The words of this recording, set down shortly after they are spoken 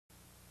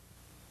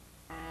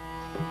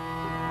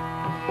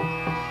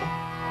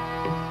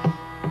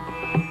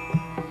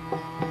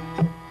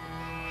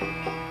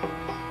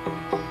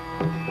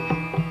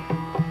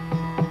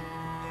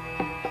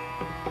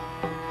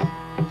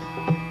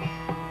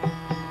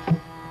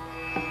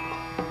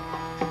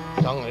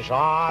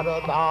संसार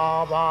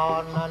दावानलनिरलोका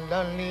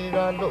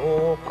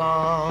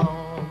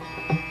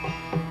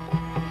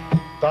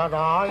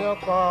तराय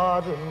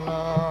कारुण्य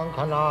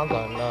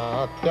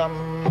घनाघनत्यम्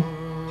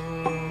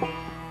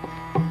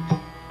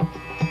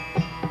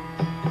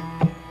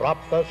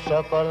प्राप्त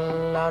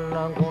सकलन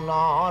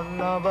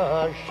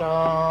गुणार्णवश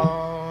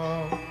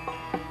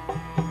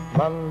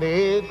वन्दे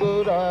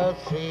गुरु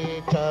श्री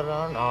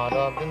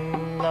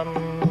चरणारविन्दम्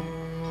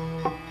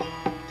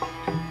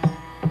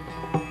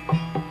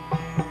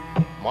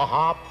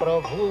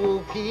महाप्रभु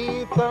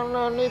कीर्तन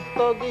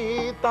नित्य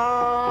गीता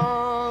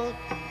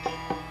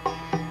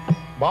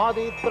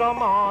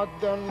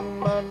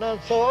बादित्रमाद्यन्मन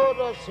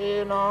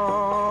सोरसेना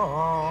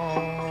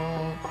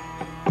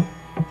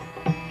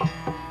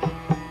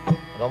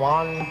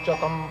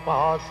रोमाञ्चकं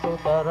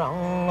पाशुतरङ्गभाजो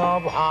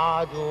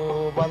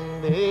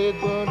वन्दे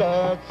गुरु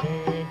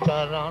श्री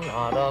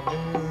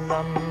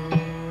चरणारविन्दम्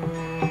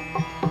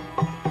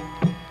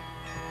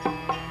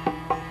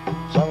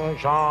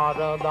संसार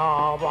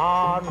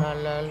दावानलनिरलोका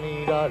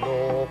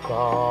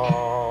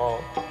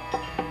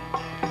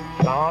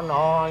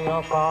प्राणाय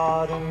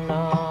कारुण्य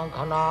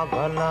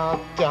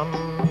घनाघनत्यम्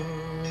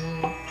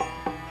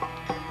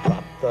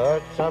प्राप्त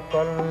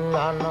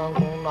सकलन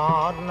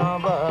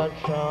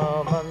गुणार्णवश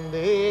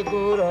वन्दे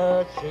गुरु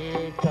श्री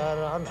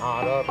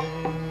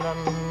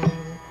चरणारविन्दम्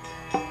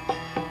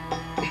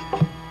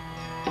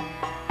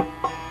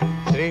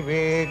श्री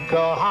विग्रहाराधन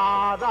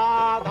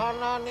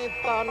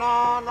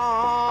नित्यनाना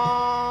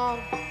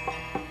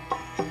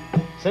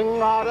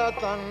सिंगार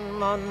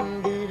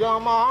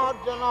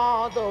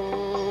तन्मन्दिरमार्जनादौ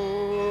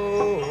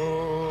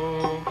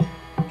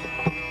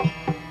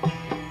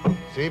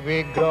श्री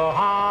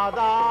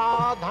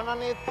विग्रहाराधन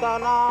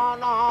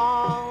नित्यनाना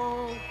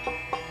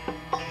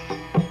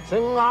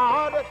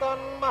सिंगार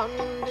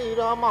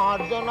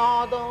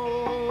तन्मन्दिरमार्जनादौ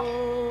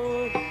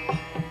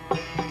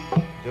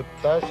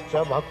युक्तश्च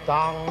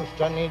भक्तांश्च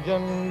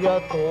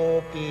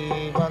निजुञ्जतोऽपि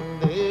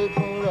वन्दे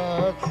गुरु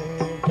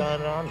श्री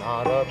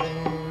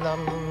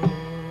चरणारविन्दम्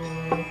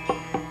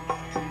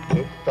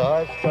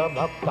युक्तश्च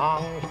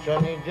भक्तांश्च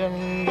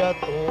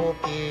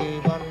निजुञ्जतोऽपि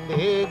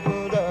वन्दे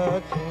गुरु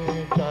श्री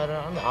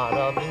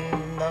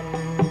चरणारविन्दम्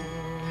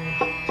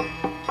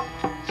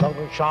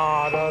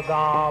संसार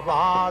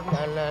दावानलनिरलोका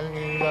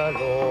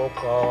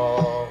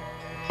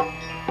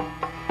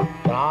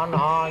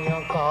प्राणाय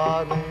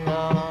कारुण्य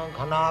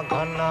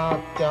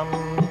घनाघनत्यम्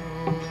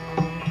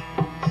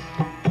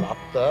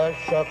प्राप्त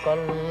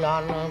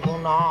सकलन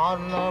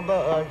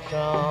गुणार्णवश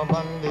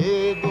वन्दे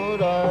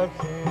गुरु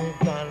श्री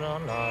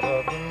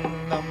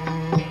चरणारविन्दम्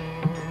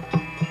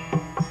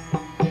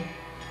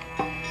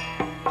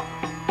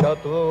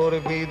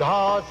चतुर्विधा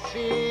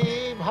श्री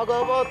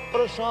भगवत्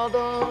प्रसाद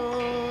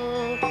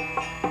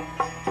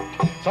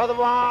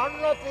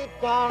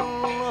सद्वान्नचित्तान्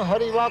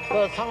हरिभक्त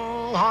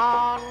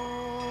संघान्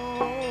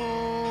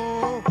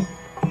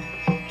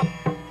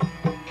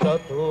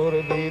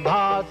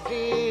चतुर्विधा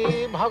श्री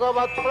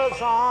भगवत्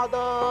प्रसाद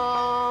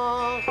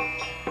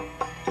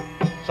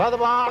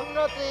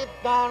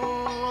सद्वान्नचित्तान्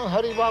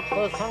हरिभक्त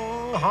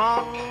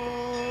संघान्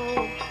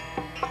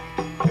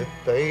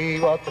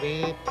चित्तैव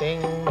तृप्तिं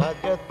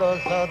भजत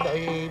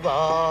सदैव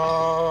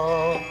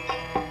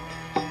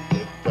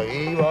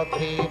चित्तैव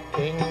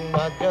तृप्तिं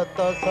भजत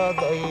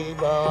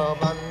सदैव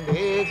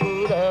वन्दे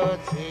गुरु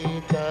श्री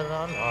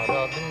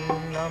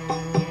चरणारविन्दम्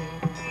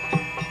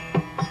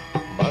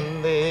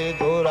वन्दे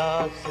गुरु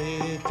श्री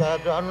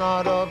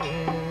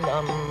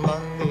चरणारविन्दम्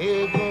वन्दे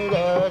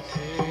गुरु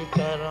श्री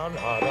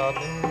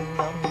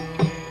चरणारविन्दम्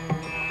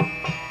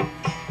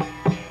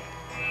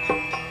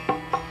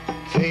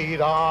श्री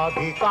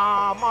राधिका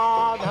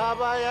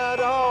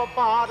माधवयर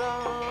पार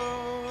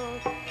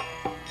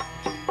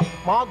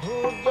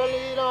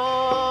माधुर्यलीला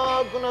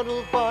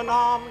गुणरूप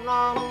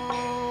नाम्नाम्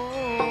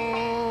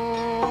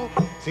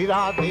श्री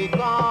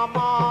राधिका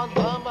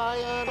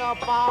माधवयर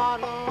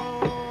पार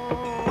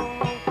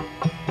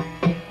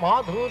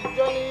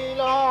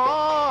माधुर्यलीला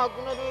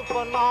गुणरूप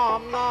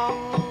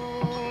नाम्नाम्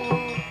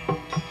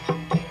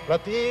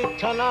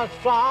प्रतीक्षण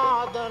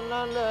स्वादन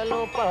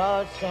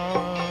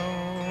ललोपशम्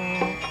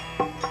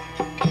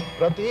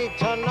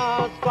प्रतीक्षण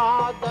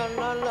स्वादन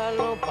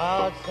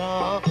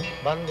ललोपशम्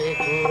वन्दे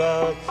गुरु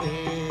श्री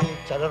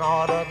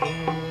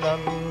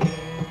चरणारविन्दम्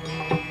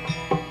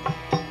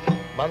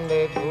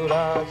वन्दे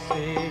गुरु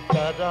श्री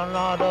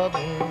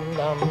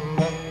चरणारविन्दम्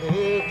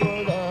वन्दे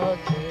गुरु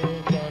श्री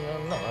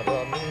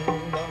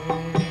चरणारविन्दम्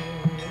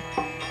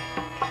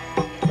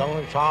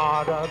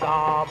संसार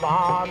दावानलनिरलोका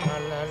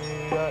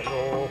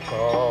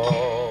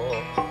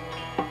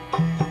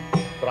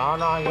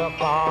प्राणाय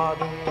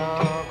कारुण्य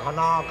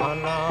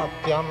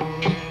घनाघनत्यम्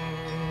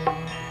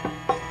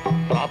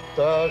प्राप्त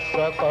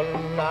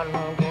सकलन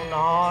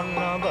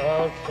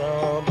गुणार्णवश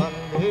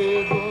वन्दे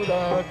गुरु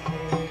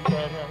श्री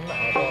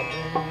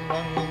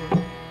चरणारविन्दम्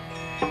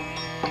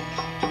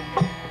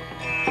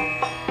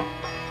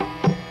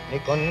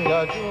निकुञ्ज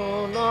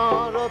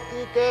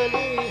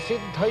जूनरतिकेली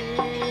सिद्धै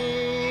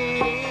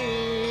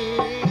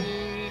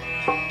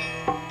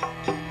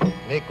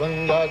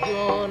निकुंज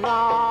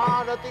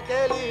जुनारति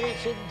केली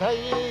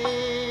सिद्धई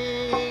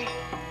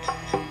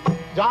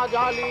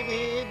जाजाली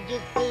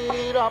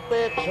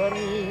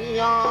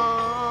विद्युक्तिरपेक्षणीया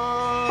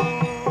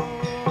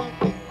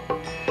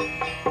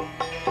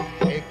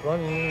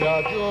निकुंज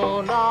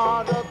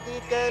जुनारति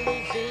केली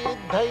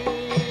सिद्धई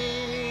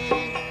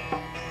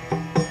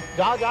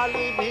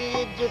जाजाली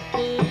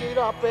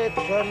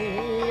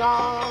विद्युक्तिरपेक्षणीया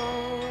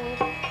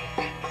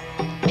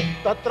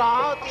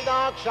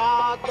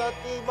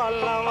तत्रातिदाक्षादति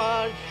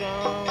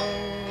वल्लवश्यम्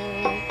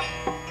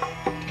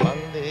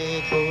वन्दे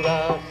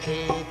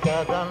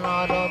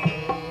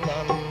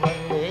गुरश्रीचरणरविन्दं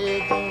वन्दे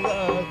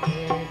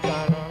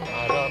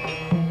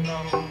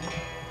गुरश्रीचरणरविन्दं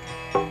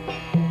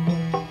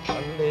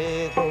वन्दे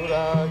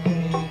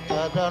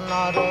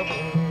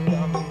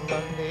गुरश्रीचरणरविन्दं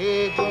वन्दे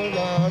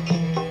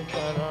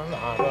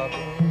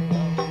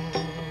गुरश्रीचरणरविन्दं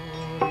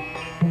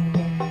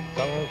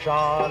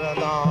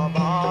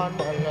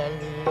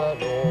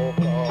संसारदावानललिलोक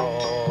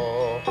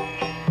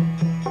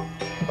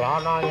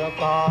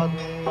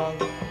प्राणायकान्न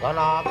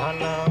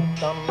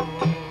घनाघनतं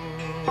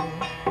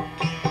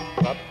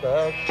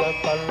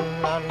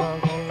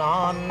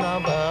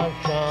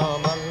सप्तचकलनगुणान्नभश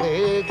वन्दे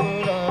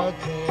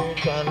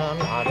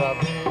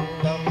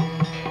गुरश्रीचरणरविन्दं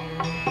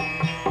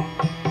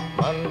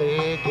वन्दे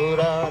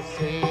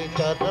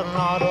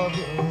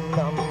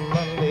गुरश्रीचरणरविन्दं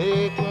वन्दे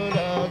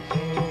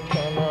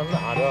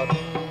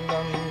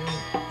गुरश्रीचरणरविन्दं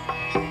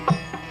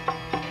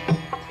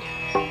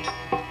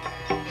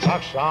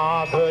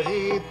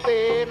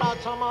साक्षादरितेन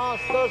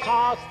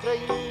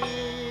समस्तशास्त्रैः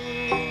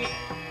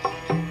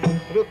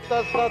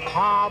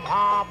युक्तस्तथा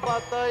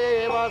भावत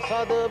एव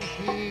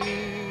सद्भिः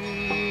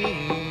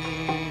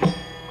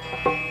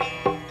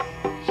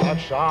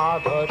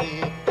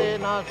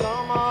साक्षादरितेन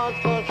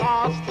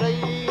समस्तशास्त्रैः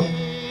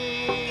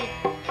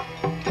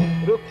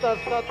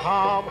युक्तस्तथा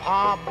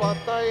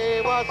भावत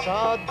एव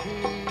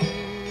सद्भिः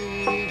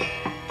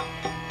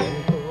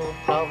किन्तु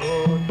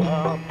प्रभुः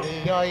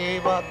प्रिय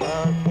एव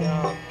तस्य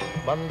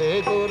वन्दे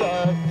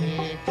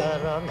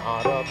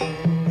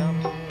गुरश्रीचरणरविन्दं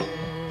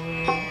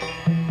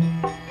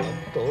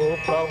तो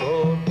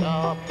प्रभुः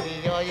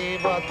प्रिय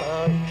एव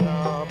तस्य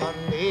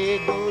वन्दे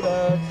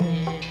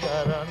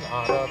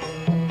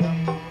गुरश्रीचरणरविन्दं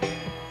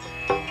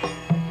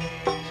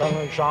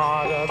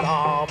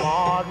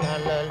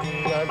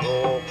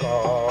संसारदावानललिलोक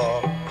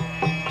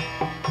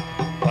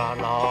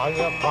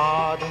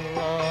प्राणायकान्न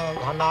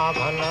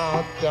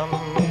घनाघनत्यम्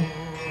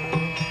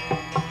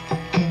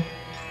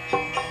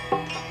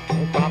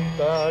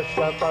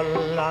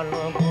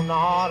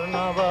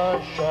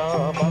सकलनगुणार्णवश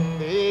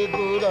वन्दे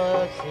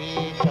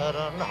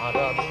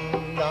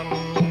गुरश्रीचरणरविन्दं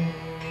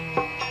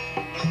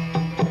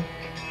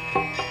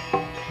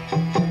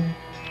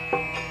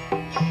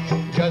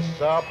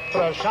यस्य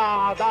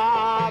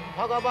प्रसादात्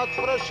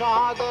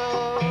भगवत्प्रसाद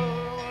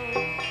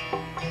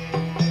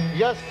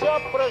यस्य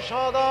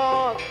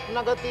प्रसादात् न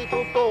गति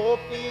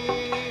कुतोऽपि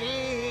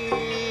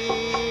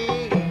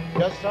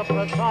यस्य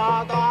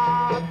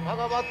प्रसादात्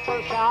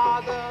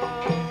भगवत्प्रसाद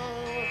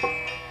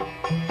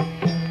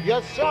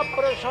यस्य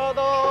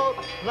प्रसादात्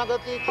न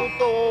गति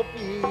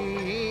कुतोऽपि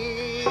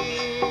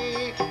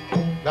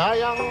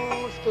गायं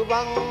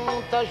स्तुवं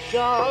तस्य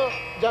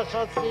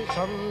यशस्वी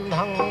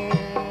सन्धं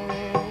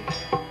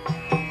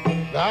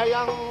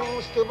गायं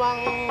स्तुवं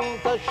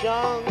तस्य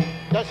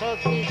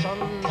यशस्वी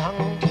सन्धं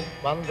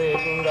वन्दे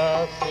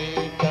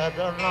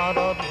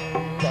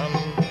गुरश्रीचरणरविन्दं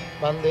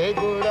वन्दे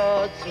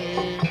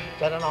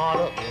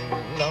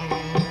गुरश्रीचरणरविन्दं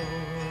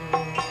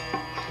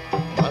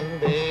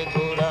वन्दे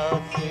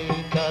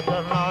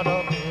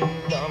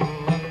गुरश्रीचरणरविन्दं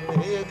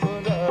वन्दे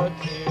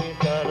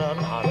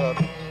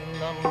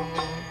गुरश्रीचरणरविन्दं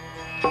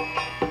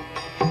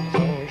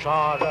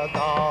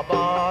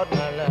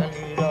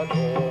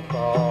संसारदावानललिलोक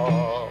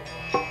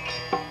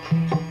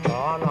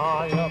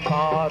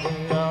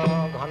प्राणायकान्न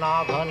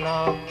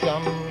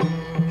घनाघनत्यम्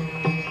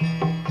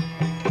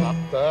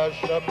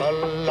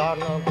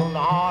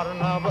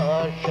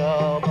सकलनगुणार्णवश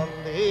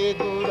वन्दे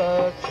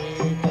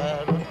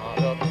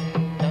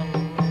गुरश्रीचरणरविन्दं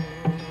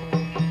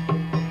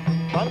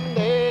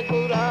वन्दे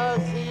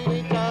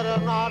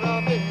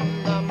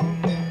गुरश्रीचरणरविन्दं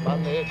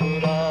वन्दे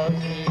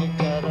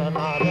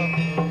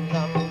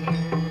गुरश्रीचरणरविन्दं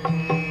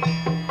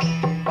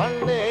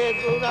वन्दे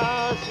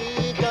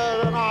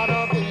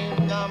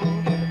गुरश्रीचरणरविन्दं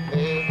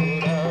वन्दे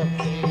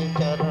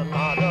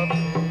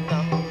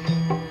गुरश्रीचरणरविन्दं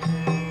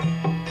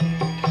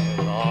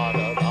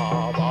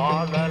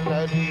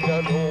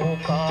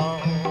शारदावानललिलोका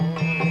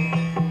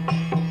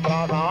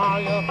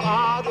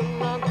प्राणायकान्न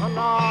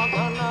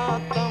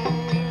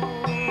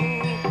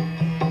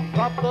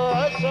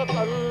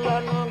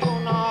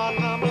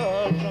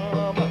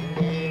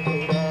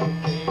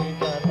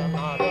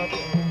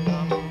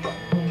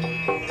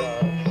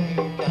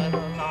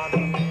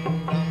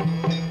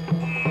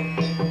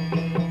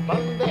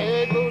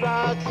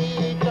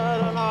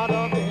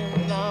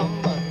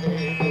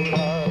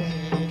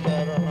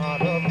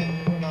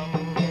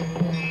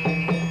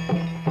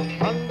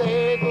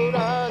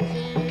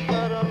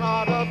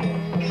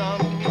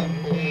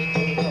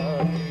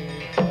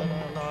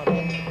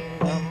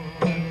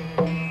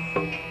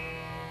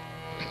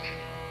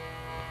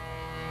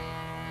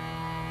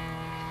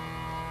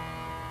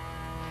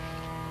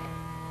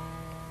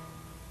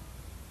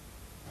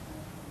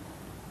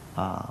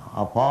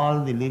of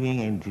all the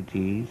living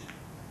entities,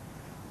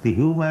 the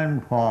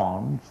human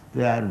forms,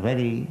 they are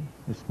very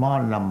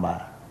small number,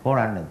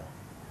 400.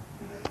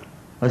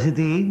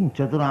 Asiti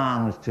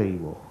chaturang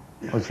chaivo.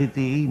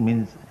 Asiti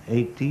means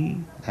 80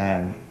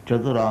 and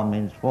chatura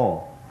means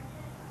 4.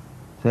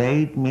 So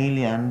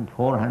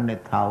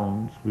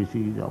 8,400,000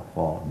 species of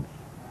forms.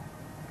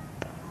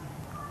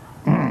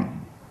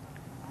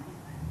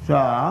 So,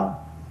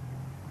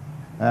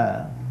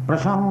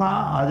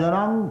 prasaṅgam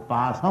ajaraṁ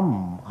pāśam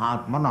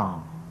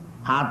ātmanaḥ.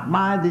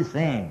 Atma is the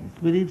same,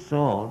 spirit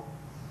soul.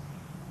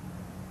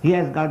 He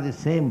has got the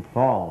same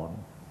form,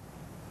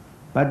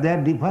 but they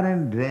are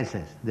different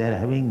dresses. They are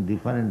having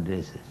different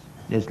dresses.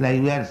 Just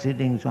like we are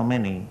sitting so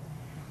many,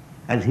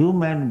 as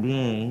human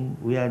beings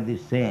we are the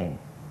same,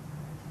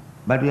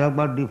 but we have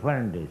got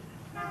different dresses.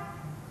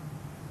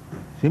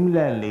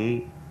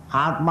 Similarly,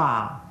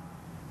 Atma,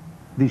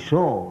 the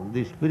soul,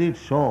 the spirit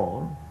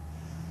soul,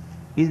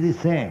 is the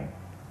same.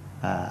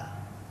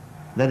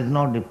 There is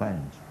no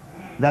difference.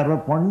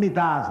 Therefore,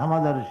 Pandita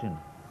Samadarshana,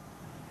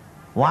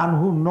 one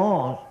who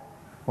knows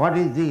what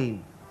is the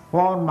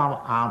form of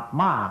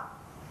Atma,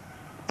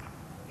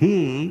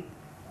 he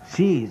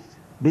sees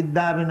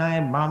Vidya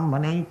Vinay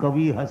Brahmani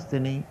Kavi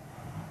Hastini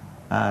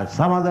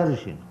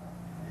Samadarshana.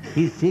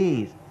 He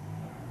sees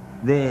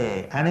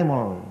the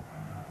animal,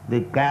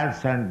 the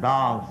cats and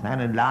dogs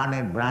and a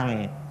learned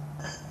Brahmin,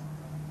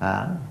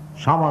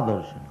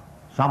 Samadarshana.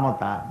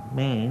 Samata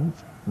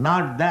means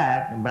not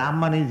that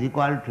Brahman is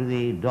equal to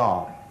the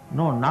dog.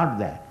 No, not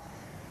that.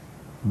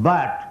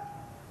 But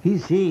he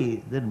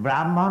sees that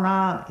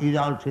Brahmana is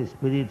also a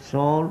spirit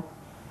soul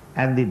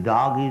and the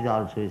dog is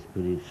also a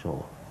spirit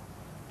soul.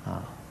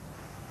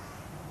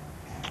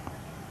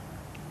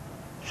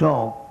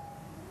 So,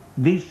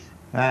 this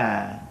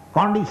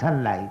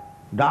conditioned life,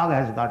 dog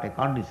has got a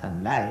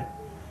conditioned life,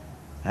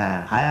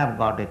 I have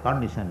got a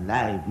conditioned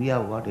life, we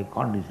have got a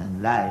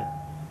conditioned life.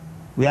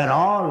 We are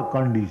all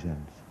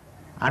conditions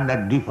under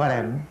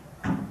different,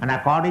 and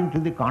according to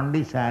the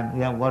condition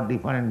we have got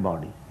different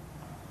bodies.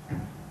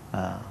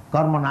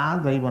 Karmana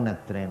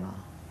daivanetrena.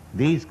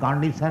 These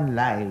conditioned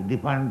life,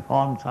 different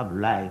forms of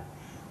life,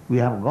 we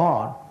have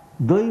got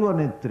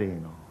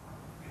daivanetrena.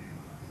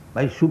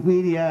 By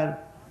superior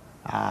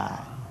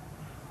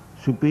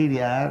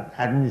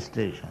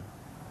administration.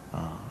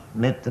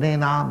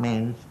 Netrena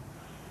means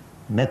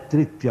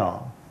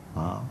netritya,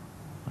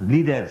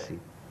 leadership.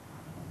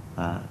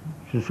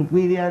 So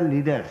superior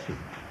leadership,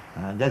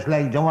 just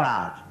like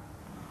Jamaraj.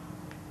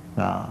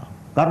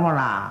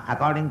 Karmana,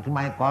 according to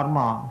my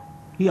karma,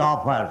 he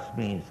offers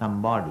me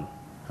some body.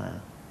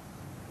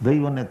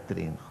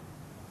 Daivanetrena.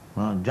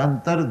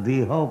 Jantar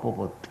deha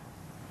upapatti.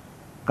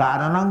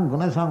 Karanam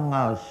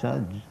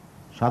gunasaṅgasya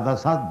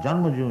sadasat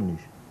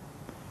janmajunis.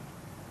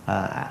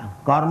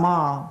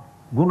 Karma,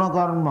 guna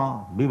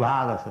karma,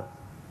 vibhagasa.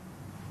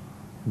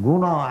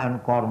 Guna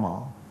and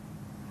karma.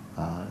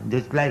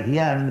 Just like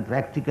here in the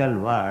practical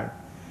world,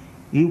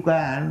 you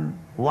can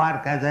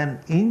work as an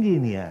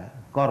engineer,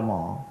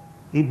 karma,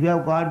 if you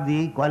have got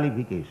the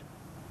qualification.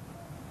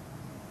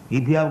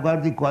 If you have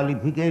got the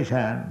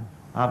qualification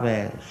of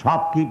a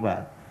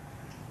shopkeeper,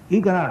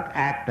 you cannot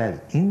act as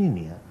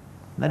engineer.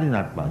 That is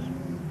not possible.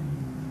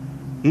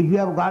 If you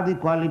have got the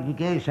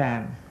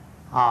qualification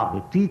of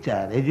a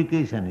teacher,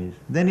 educationist,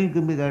 then you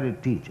can become a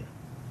teacher.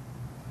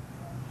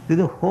 So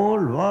the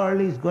whole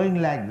world is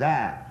going like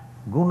that.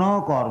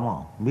 Guna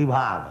karma,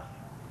 vibhaga.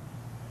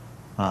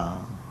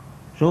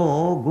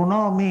 So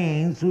guna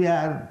means we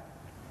are,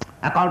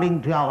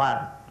 according to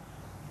our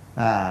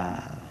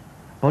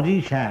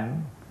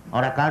position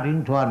or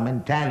according to our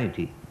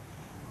mentality,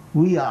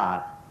 we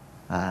are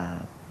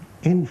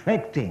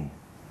infecting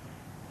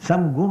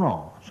some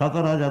guna,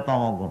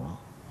 satarajatama guna.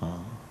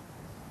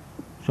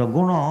 So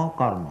guna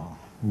karma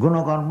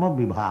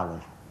vibhaga.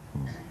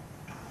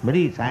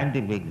 Very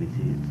scientific this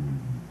is.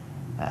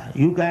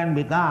 You can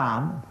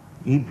become,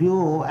 if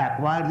you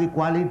acquire the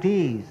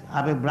qualities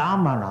of a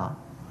Brahmana,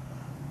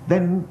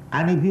 then,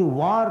 and if you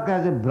work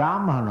as a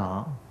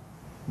Brahmana,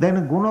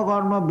 then guna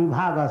karma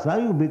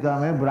vibhagasa, you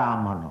become a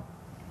Brahmana.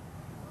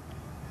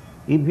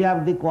 If you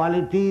have the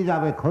qualities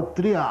of a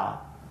Kshatriya,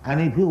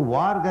 and if you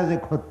work as a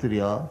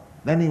Kshatriya,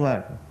 then you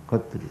are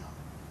Kshatriya.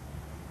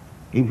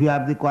 If you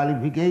have the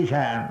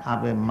qualification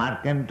of a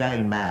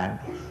mercantile man,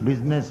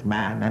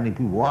 businessman, and if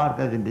you work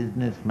as a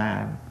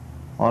businessman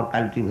or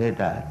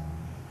cultivator,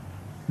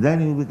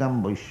 then you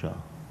become Vaishya.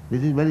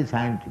 This is very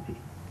scientific.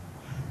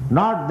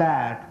 Not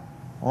that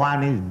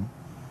one is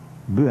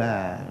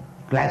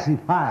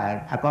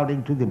classified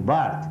according to the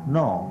birth,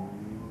 no,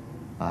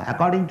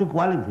 according to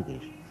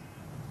qualification.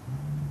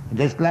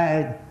 Just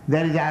like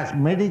there is a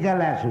medical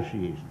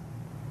association.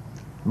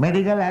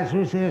 Medical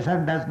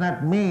association does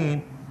not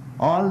mean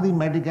all the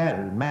medical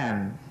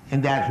men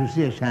in the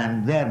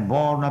association, they are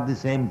born of the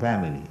same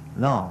family.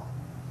 No.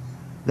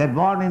 They are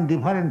born in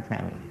different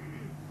families.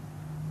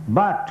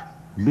 But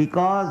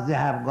because they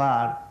have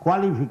got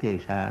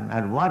qualification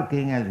and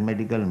working as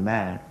medical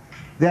men,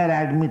 they are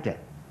admitted.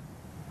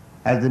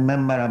 as a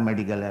member of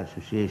medical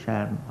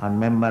association or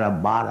member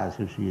of bar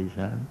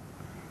association.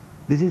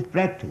 This is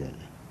practical.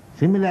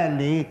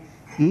 Similarly,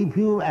 if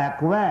you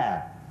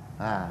acquire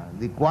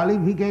the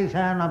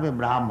qualification of a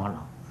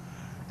Brahmana,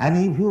 and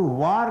if you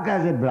work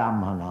as a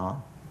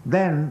Brahmana,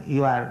 then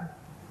you are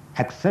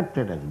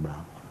accepted as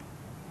Brahmana.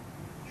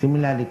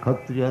 Similarly,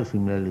 Kshatriya,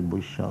 similarly,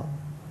 Vaishya.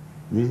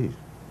 This is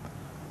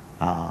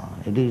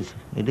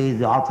it is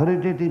the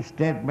authoritative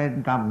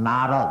statement of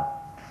Narad.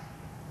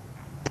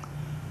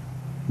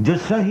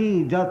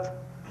 Jasahi jat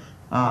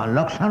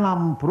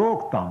lakshanam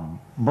proktam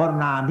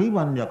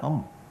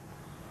varnabhivanjakam.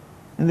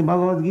 In the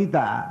Bhagavad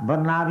Gita,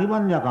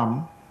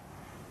 varnabhivanjakam,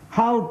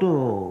 how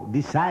to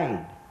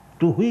decide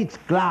to which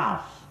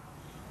class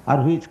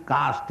or which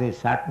caste a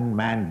certain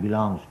man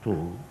belongs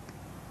to.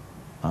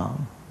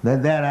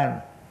 That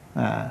there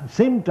are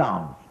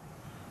symptoms.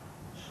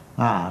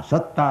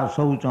 Satta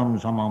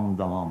saucham samam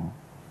damam,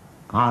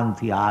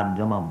 kanti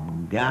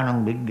arjamam,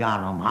 jnanam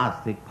vijnanam,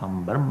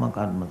 astikam, brahma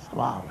karma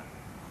svāva.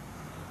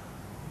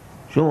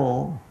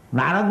 So,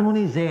 Narad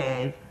Muni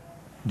says,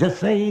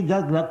 jasai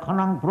jat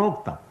lakhanam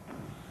proktam.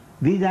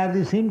 These are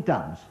the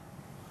symptoms.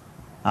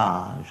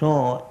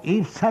 So,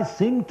 if such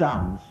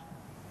symptoms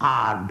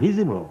are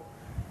visible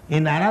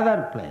in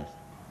another place,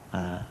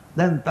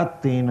 then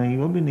tattena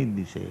iva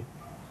vinidise.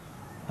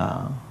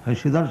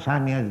 Sridhar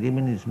Swami has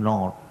given his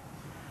note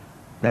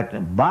that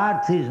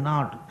birth is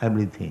not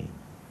everything.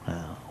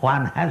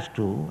 One has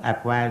to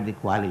acquire the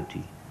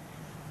quality.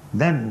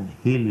 Then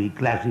he will be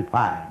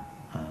classified.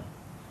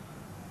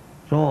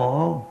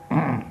 So,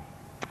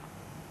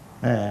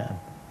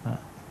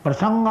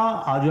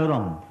 prasaṅgam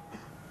ajaraṁ.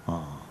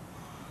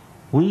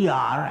 We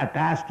are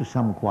attached to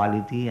some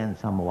quality and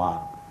some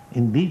work.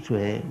 In this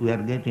way, we are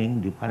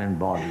getting different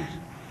bodies,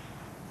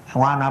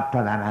 one after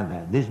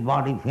another. This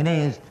body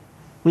finished,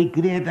 we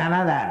create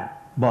another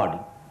body.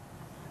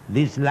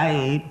 This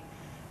life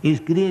is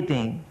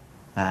creating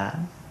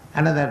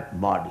another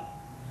body.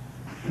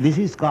 This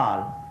is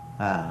called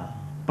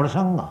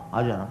prasaṅgam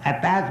ajaraṁ.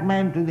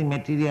 Attachment to the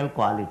material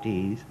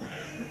qualities,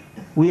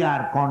 we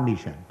are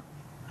conditioned.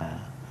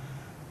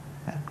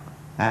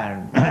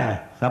 And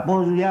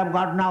suppose we have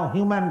got now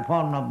human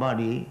form of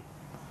body,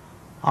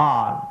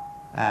 or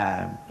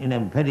in a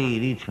very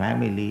rich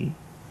family,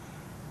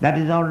 that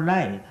is all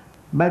right,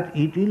 but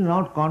it will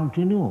not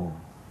continue.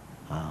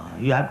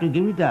 You have to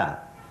give it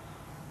up.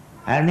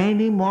 At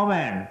any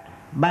moment,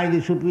 by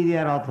the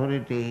superior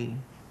authority,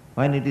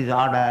 when it is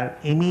ordered,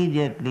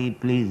 immediately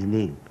please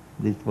leave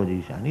this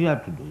position. You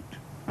have to do it.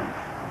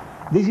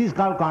 This is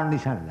called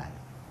conditioned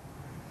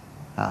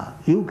life.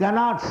 You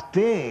cannot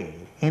stay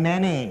in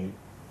any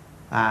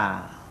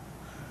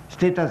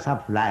status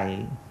of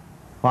life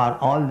for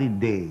all the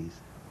days.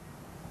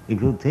 If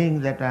you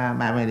think that I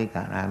am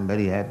American, I am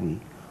very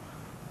happy,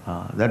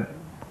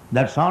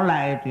 that's all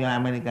right, you are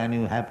American,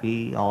 you are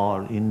happy,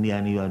 or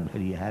Indian, you are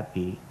very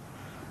happy.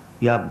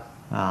 You have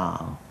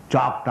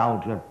chalked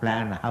out your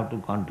plan how to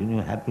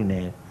continue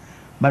happiness,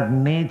 but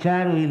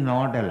nature will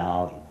not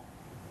allow you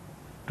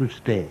to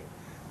stay.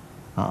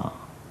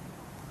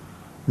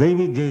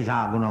 Devi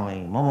jaisa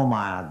gunamai mama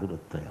maya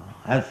durattaya.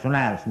 As soon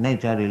as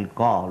nature will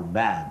call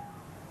back,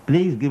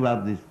 please give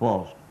up this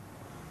post.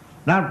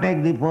 Now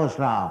take the post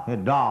of a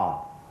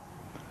dog.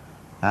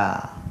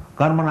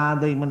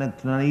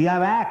 Karmanādaimanatana, you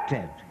have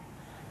acted.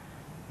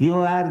 You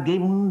are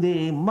given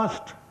the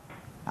most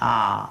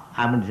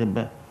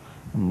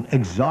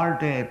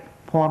exalted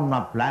form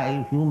of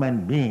life,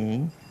 human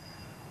being.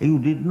 You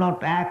did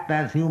not act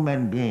as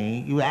human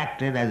being, you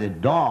acted as a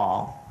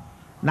dog.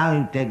 Now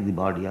you take the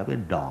body of a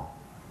dog.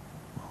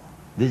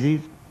 This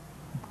is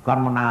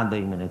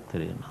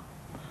karmanādaimanatana.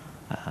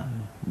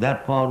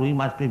 Therefore we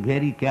must be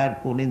very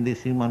careful in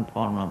this human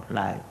form of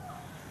life.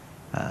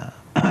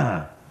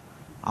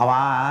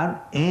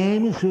 Our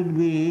aim should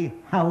be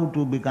how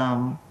to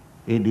become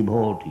a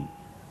devotee.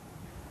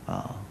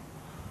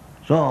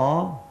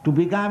 So, to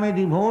become a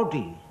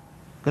devotee,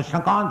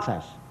 Kṛṣṇa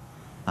conscious,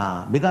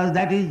 because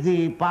that is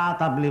the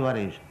path of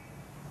liberation.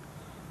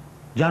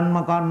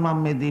 Janma karma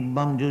me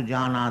dibbam ju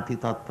janati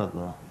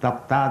tattva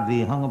takta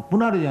dihang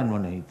punarjanma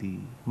naiti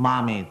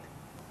mameti.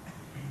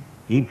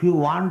 If you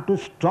want to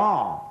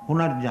stop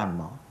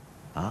punarjanma,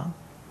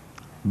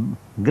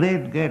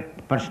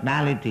 great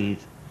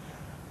personalities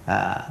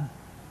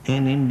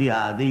in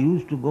India, they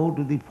used to go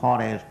to the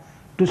forest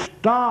to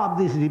stop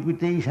this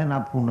repetition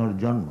of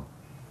punarjanma.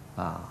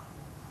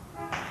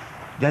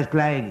 Just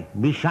like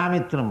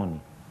Vishwamitra Muni.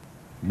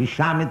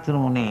 Vishwamitra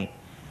Muni,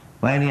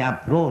 when he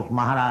approached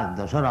Maharaj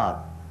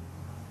Dasarath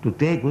to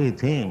take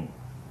with him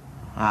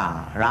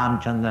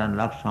Ramchandra and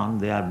Lakshman,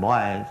 they are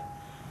boys,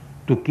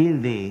 to kill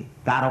the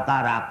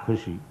Taraka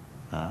Rakshasi,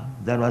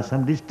 there was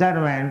some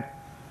disturbance.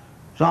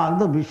 So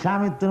although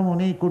Vishwamitra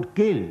Muni could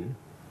kill,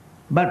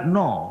 but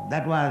no,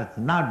 that was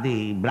not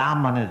the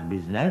Brahmana's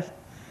business.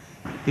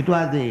 It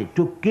was the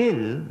to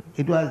kill,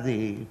 it was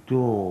the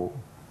to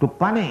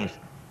punish,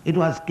 it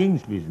was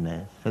king's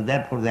business. So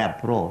therefore they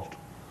approached.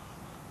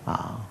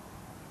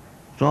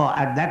 So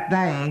at that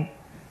time,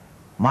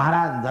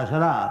 Maharaj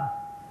Dasarath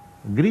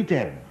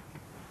greeted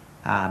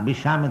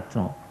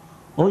Vishwamitra,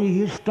 O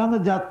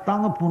Ishtang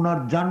Jattang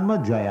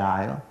Punarjanma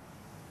Jayaya.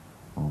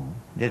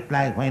 Just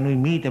like when we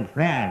meet a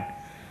friend,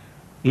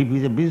 if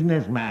he's a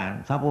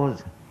businessman,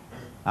 suppose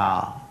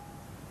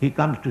he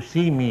comes to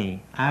see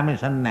me, I am a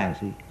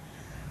sannyasi,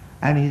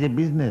 and he's a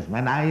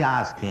businessman, I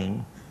ask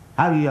him,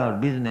 how your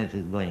business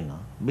is going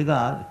on?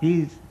 Because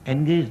he is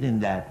engaged in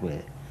that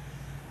way.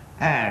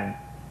 And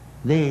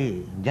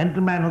the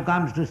gentleman who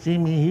comes to see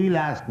me, he will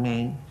ask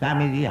me,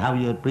 Swamiji, how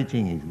your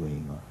preaching is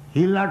going on.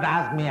 He will not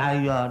ask me how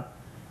your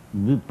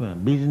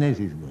business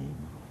is going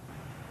on.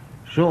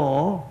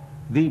 So,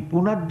 the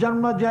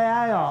Punarjanma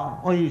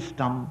Jayaya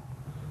Oishtam,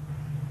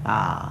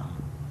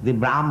 the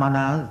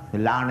Brahmanas, the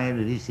learned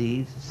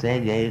rishis,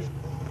 sages,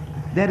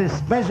 they are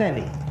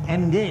especially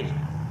engaged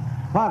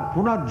for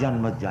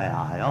Punarjanma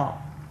Jayaya,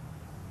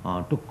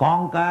 to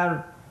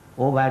conquer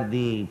over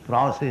the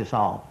process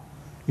of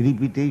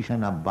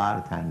repetition of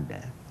birth and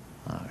death.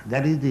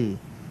 That is the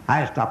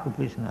highest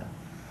occupation.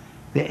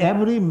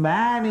 Every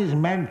man is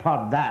meant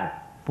for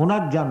that,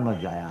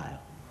 Punarjanma Jayaya.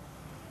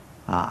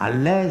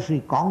 Unless we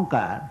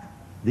conquer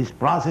this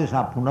process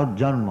of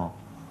Punarjanma,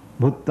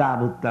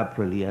 Bhutta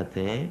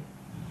Praliyate,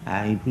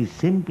 if we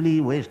simply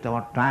waste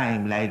our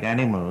time like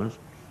animals,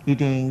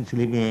 eating,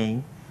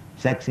 sleeping,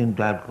 sex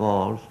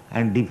intercourse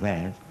and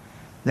defense,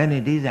 then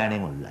it is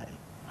animal life.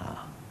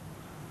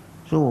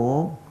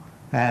 So,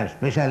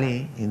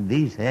 especially in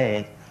this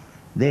age,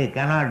 they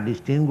cannot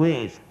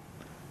distinguish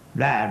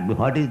that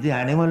what is the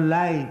animal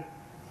life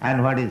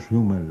and what is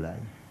human life.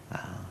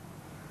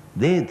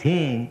 They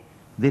think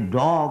the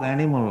dog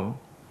animal,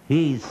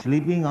 he is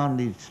sleeping on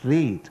the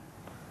street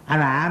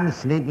and I am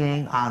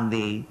sleeping on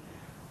the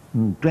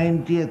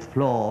 20th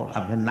floor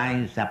of a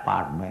nice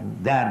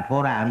apartment,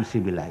 therefore I am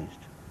civilized.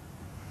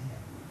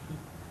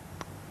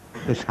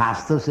 The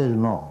Shastra says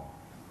no.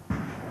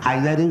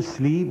 Either you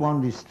sleep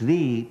on the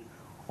street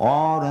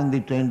or on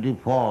the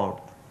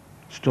 24th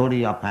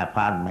story of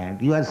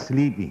apartment, you are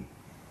sleeping.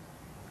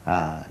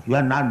 You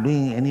are not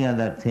doing any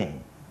other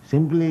thing.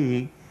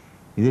 Simply,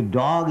 the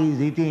dog is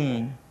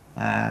eating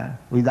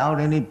without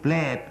any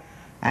plate,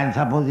 and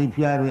suppose if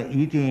you are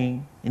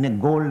eating in a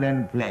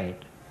golden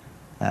plate,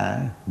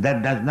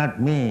 that does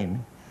not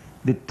mean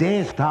the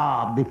taste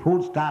of the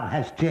foodstuff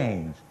has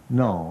changed.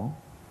 No.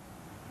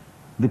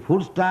 The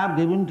foodstuff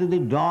given to the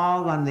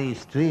dog on the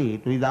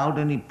street without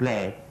any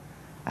plate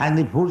and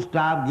the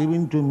foodstuff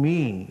given to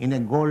me in a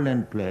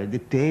golden plate, the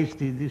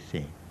taste is the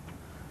same.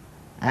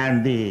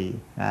 And the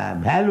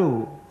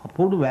value,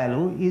 food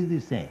value is the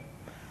same.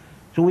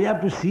 So we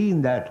have to see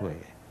in that way.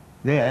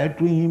 There,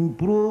 to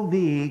improve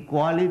the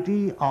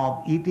quality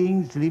of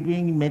eating,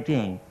 sleeping,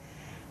 mating,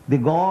 the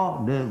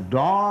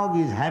dog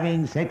is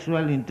having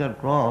sexual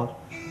intercourse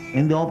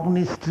in the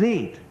open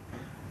street.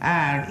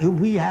 And if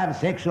we have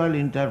sexual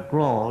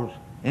intercourse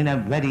in a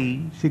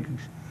very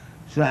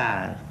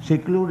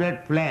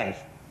secluded place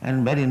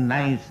and very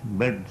nice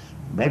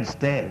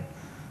bedstead,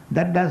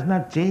 that does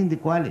not change the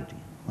quality.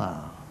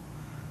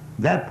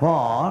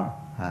 Therefore,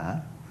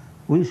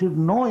 we should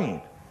know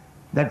it,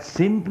 that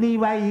simply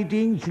by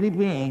eating,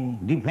 sleeping,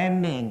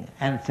 defending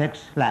and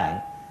sex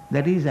life,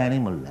 that is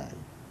animal life.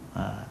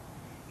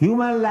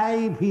 Human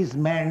life is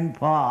meant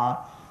for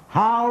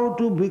how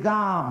to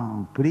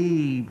become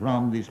free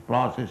from this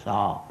process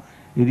of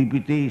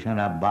repetition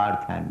of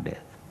birth and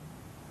death.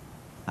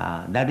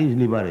 That is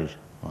liberation.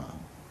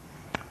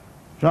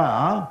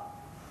 So,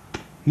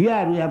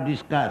 here we have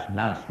discussed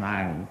last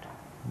night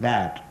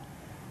that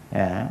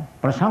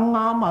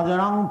prasaṅgam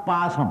ajaraṁ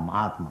pāśam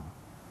ātmanaḥ,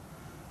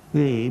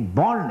 the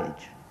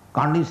bondage,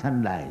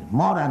 conditional life,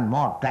 more and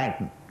more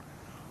tightened.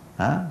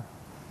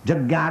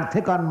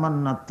 Jagyārthe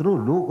karmanatru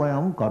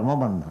lokayam karma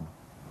bandhana.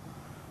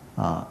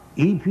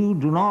 If you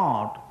do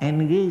not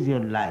engage your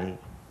life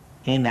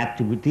in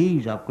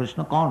activities of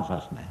Kṛṣṇa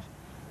consciousness,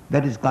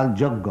 that is called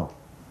jagga,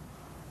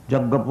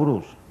 jagga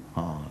purush.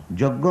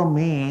 Jagga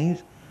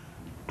means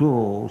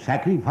to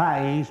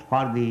sacrifice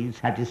for the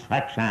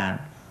satisfaction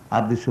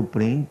of the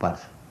Supreme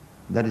Person.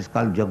 That is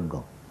called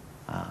jagga.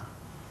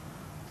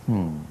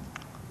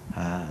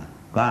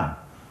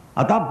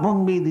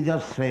 Atapam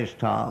vidija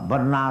sreshta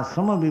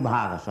varnasrama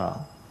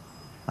vibhagasa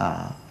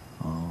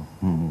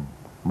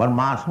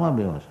varnasrama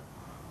vibhagasa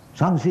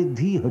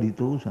samsiddhi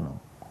haritosanam.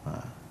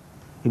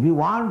 If you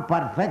want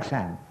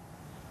perfection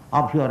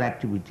of your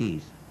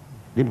activities,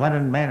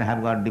 different men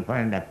have got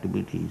different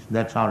activities,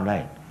 that's all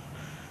right.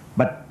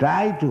 But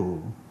try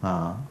to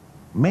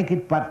make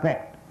it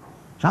perfect.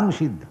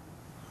 Samsiddha,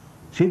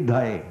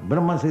 siddhaye,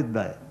 brahma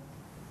siddhaye.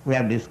 We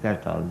have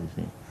discussed all these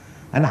things.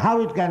 And how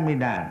it can be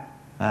done?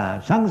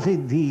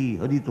 Samsiddhi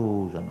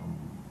haritosanam.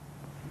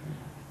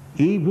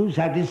 If you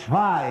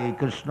satisfy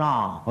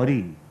Kṛṣṇa,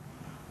 Hari,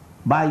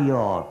 by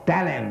your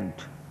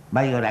talent,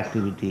 by your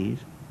activities,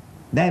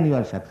 then you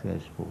are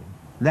successful.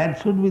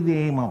 That should be the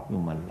aim of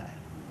human life.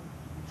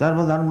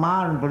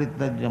 Sarvadharman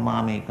parityajya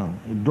mamekam.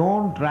 You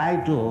don't try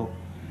to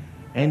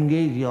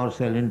engage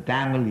yourself,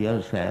 entangle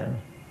yourself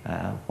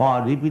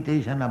for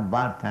repetition of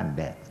birth and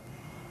death.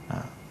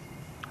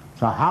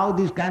 So how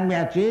this can be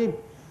achieved?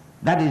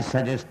 That is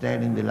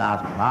suggested in the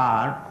last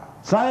part.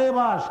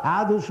 Saeva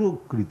sādhuṣu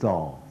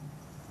kṛto.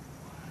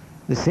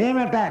 The same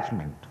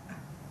attachment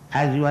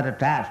as you are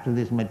attached to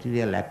these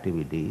material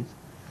activities,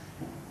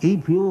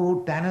 if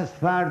you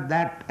transfer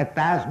that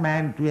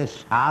attachment to a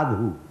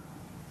sadhu,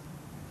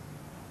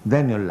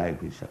 then your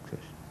life is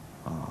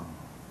successful.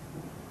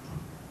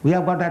 We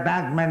have got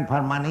attachment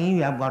for money, we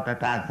have got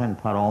attachment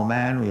for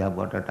woman, we have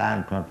got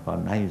attachment for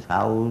nice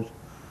house,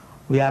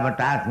 we have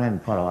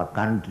attachment for our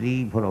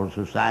country, for our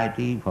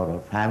society, for our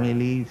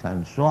families,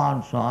 and so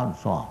on, so on,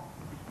 so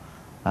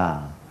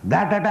on.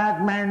 That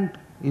attachment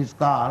is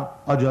called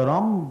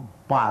ajaraṁ,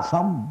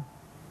 pāśam.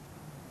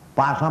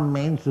 Pāśam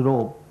means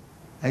rope.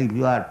 If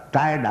you are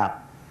tied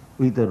up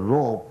with a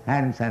rope,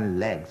 hands and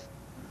legs,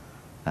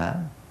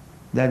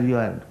 then you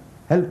are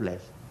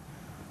helpless.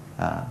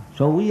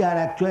 So we are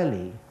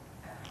actually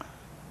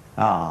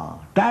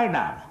tied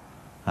up.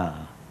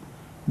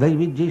 That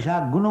which is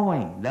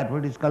gunamai, that's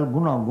what is called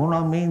guna.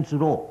 Guna means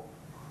rope.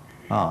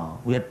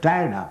 We are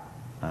tied up.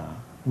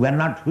 We are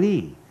not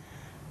free.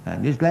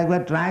 Just like we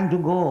are trying to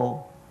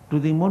go to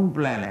the moon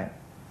planet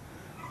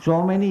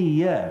so many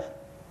years,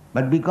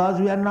 but because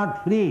we are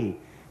not free,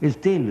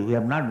 still we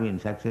have not been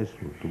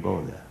successful to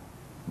go there.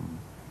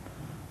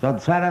 So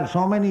there are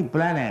so many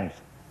planets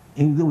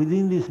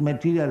within this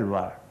material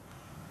world.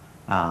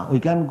 We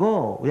can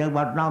go, we have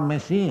got now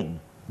machine,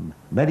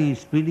 very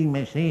speedy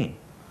machine.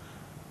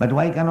 But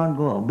why cannot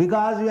go?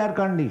 Because we are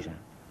conditioned.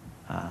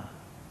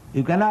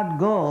 You cannot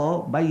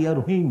go by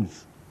your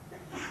whims.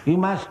 You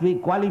must be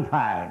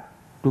qualified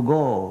to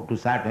go to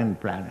certain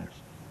planets.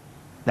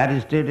 That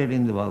is stated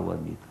in the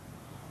Bhagavad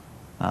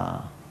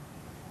Gita.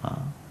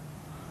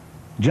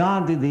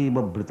 Janti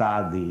deva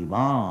brita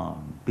devan,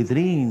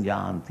 pitrin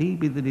janti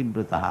pitri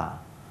brita,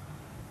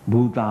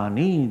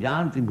 bhutani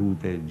janti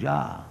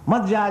bhuteja,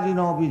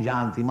 madhyajinopi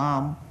janti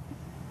mam.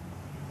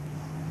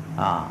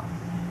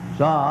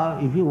 So,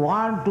 if you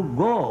want to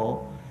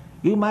go,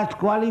 you must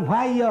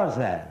qualify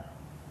yourself.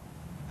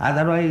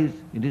 Otherwise,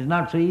 it is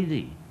not so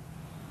easy.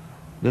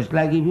 Just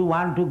like if you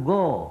want to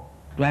go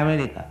to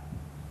America,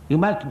 you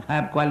must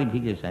have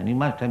qualification. You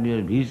must have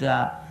your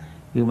visa,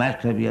 you must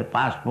have your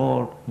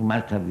passport, you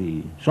must have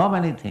so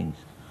many things.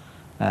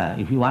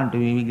 If you want to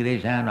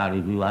immigration or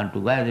if you want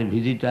to go as a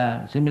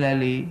visitor,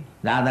 similarly,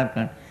 the other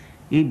country.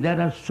 If there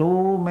are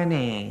so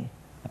many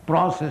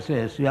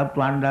processes you have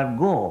to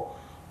undergo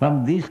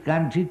from this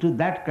country to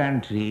that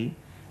country,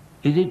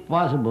 is it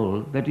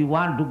possible that you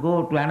want to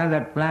go to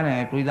another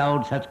planet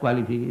without such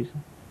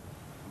qualification?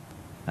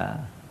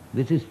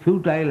 This is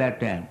futile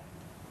attempt.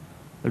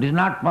 It is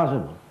not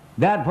possible.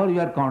 Therefore you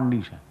are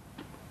conditioned.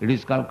 It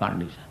is called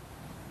condition.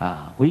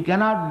 We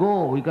cannot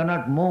go, we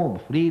cannot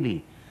move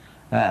freely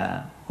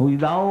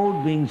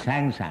without being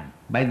sanctioned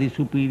by the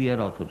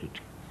superior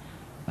authority.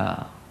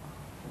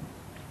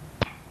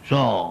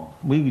 So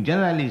we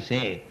generally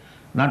say,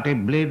 not a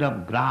blade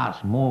of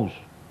grass moves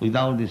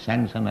without the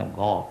sanction of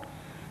God.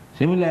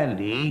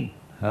 Similarly,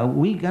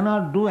 we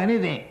cannot do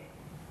anything.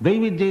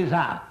 Devotees,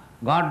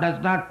 God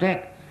does not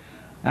take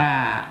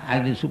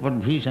as the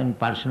supervision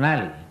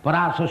personality.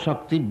 Parasa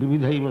shakti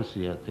vividhaiva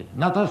siyate.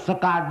 Natasya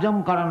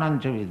kāryam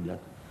karanancha vidyate.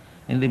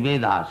 In the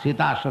Vedas,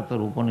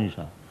 Sita-Satar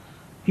Upanishad.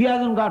 He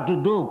hasn't got to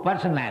do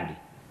personality,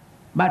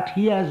 but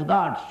he has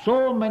got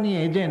so many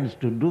agents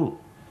to do.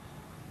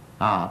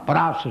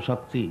 Parasa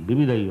shakti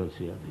vividhaiva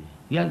siyate.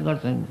 He has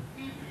got something.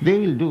 They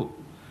will do.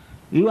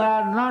 You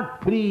are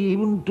not free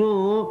even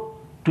to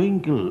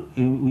twinkle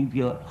with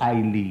your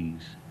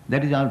eyelids.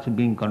 That is also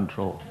being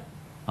controlled.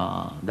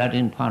 That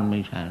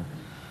information.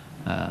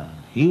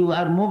 You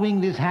are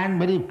moving this hand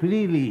very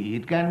freely.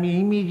 It can be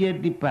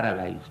immediately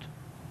paralyzed.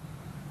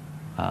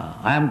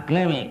 I am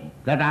claiming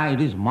that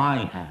it is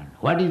my hand.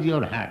 What is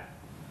your hand?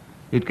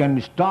 It can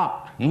be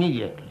stopped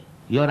immediately.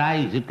 Your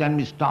eyes, it can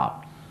be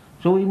stopped.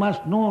 So we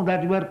must know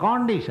that you are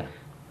conditioned.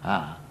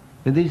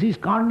 This is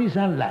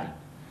conditioned life.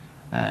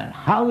 And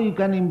how you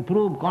can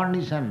improve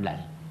conditioned life?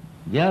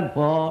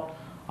 Therefore,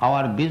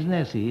 our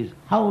business is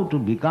how to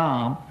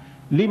become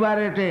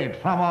liberated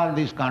from all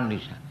these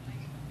conditions.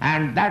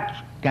 And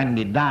that can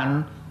be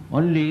done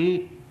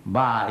only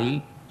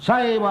by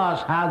saeva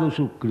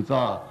sādhuṣu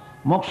kṛto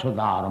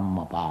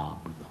mokṣa-dvāram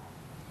apāvṛtam.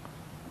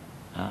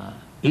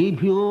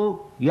 If you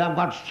have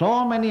got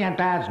so many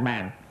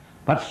attachments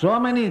for so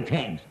many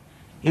things,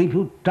 if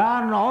you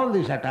turn all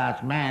this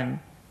attachment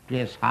to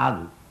a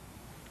sadhu,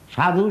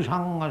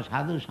 sādhuṣaṅga,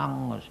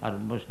 sādhuṣaṅga,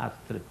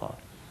 sarva-shastrika,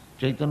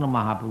 Chaitanya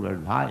Mahaprabhu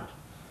advised,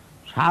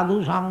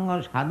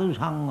 sādhuṣaṅga,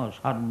 sādhuṣaṅga,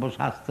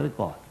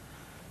 sarva-shastrika.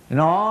 In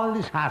all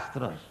the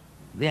shastras,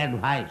 they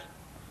advise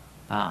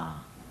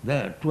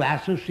to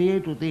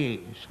associate with the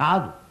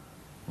sadhu.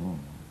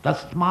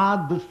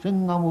 Tasmād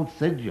duṣṣingam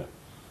utsajya,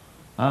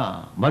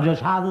 bhaja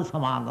sadhu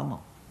samāgama.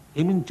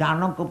 Even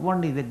Chanakya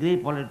Pandit, the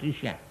great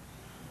politician,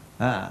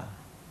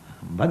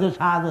 bhaja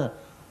sadhu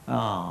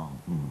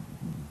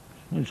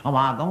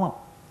samāgama,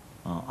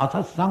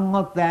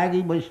 asasaṅga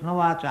tyagi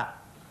vaishnavaca.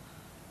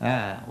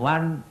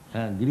 One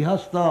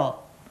grihastha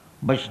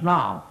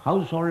Vaishnava,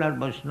 householder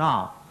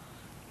Vaishnava,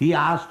 he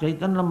asked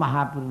Chaitanya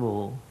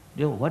Mahaprabhu,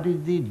 what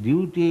is the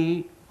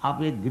duty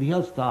of a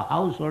grihastha,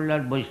 householder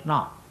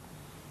Vaishnava?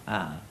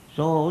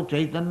 So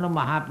Chaitanya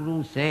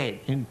Mahaprabhu said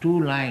in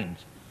 2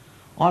 lines,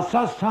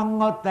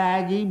 Asasanga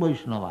tyagi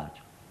Vaishnavāca.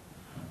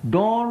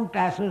 Don't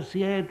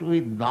associate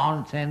with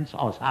nonsense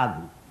or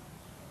sadhu.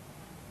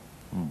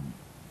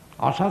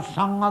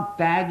 Asasanga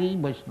tyagi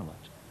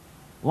Vaishnavāca.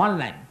 1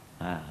 line.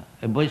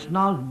 A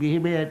Vaishnava's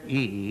behavior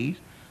is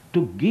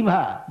to give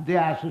her the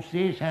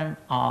association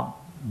of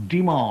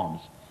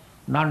demons,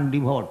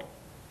 non-devotee.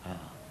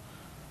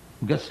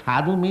 Because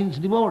sadhu means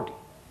devotee.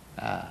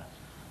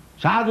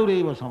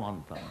 Sadhureva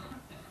samanta.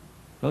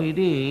 So it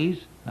is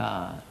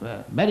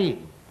very,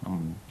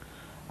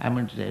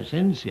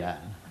 essential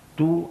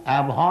to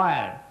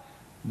avoid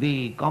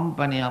the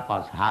company of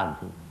a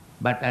sadhu.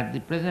 But at the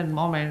present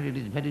moment it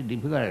is very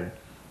difficult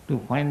to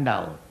find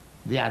out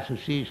the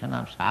association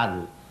of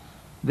sadhu.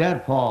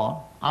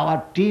 Therefore,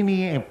 our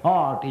teeny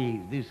effort is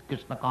this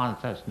Kṛṣṇa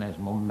consciousness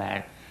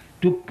movement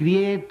to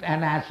create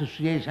an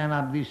association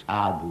of the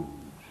sadhus.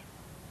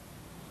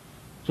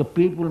 So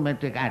people may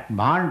take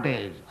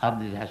advantage of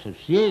this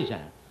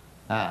association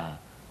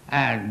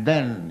and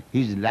then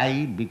his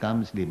life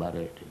becomes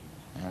liberated.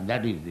 And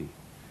that is the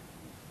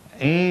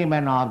aim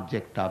and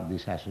object of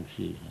this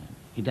association.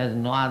 It has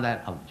no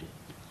other object.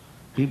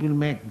 People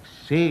may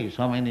say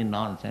so many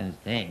nonsense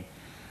things,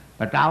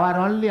 but our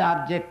only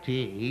object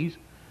is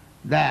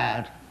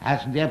that,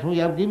 as therefore we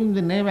have given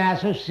the name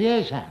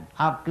association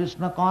of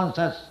Kṛṣṇa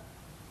conscious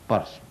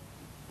person.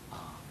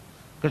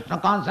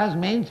 Kṛṣṇa conscious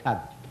means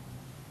sadhu.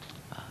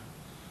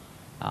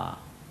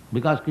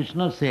 Because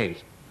Kṛṣṇa says,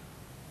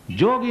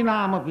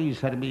 yoginam api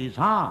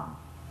sarvesam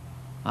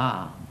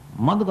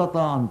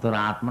madgata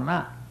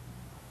antaratmana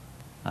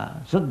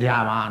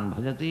sadhyavan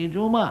bhajate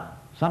juma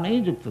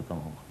same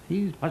yuktatamo.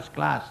 He is first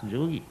class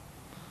yogi.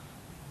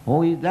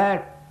 Who is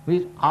that? Who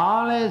is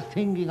always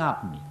thinking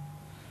of me.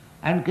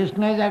 And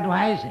Kṛṣṇa is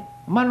advising,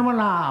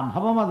 manmanam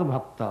bhavamad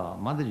bhakta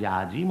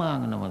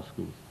madhyajimang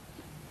namasku.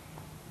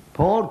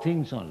 4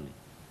 things only.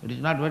 It is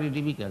not very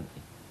difficult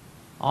thing.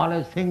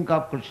 Always think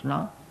of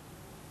Kṛṣṇa,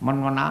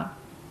 manmana,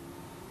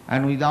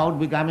 and without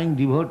becoming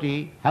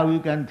devotee, how you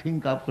can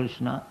think of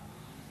Kṛṣṇa?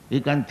 You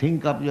can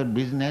think of your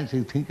business,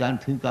 you can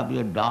think of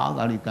your dog,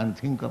 or you can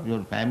think of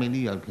your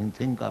family, or you can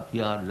think of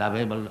your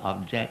lovable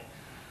object,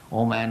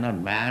 woman or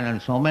man,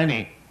 and so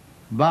many.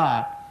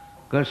 But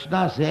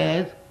Kṛṣṇa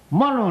says,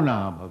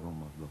 manona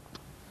bhagavad.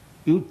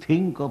 You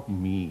think of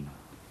me.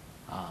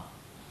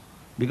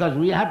 Because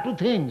we have to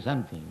think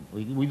something.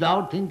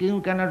 Without thinking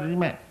you cannot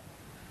remain.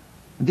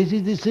 This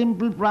is the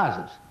simple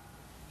process.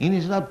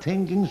 Instead of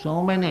thinking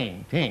so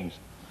many things,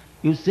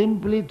 you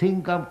simply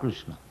think of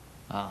Kṛṣṇa.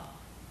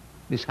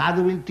 The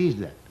sadhu will teach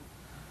that.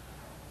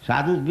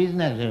 Sadhu's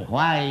business is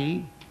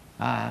why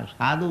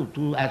sadhu,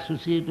 to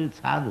associate with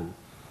sadhu,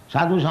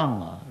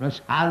 sādhuṣaṅga. The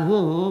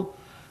sadhu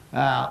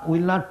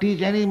will not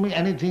teach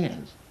anything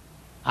else.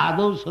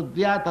 Ādau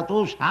sadhya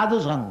tato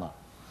sādhuṣaṅga.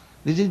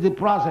 This is the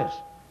process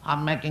of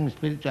making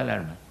spiritual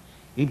advancement.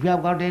 If you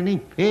have got any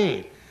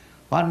faith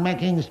for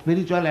making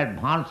spiritual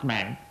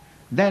advancement,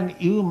 then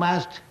you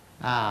must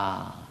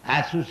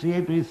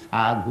associate with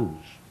sadhus.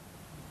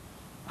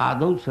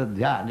 Ādau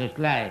sadhya, just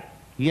like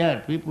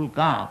here people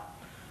come,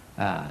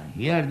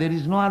 here there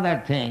is no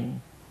other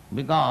thing,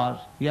 because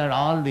here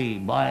all the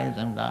boys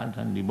and girls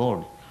and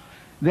devotees,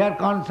 they are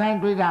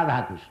concerned with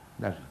Radha Krishna.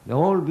 That's the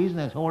whole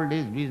business, whole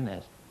day's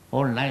business,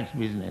 whole night's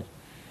business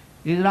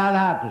is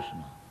Radha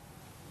Krishna.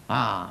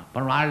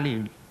 From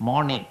early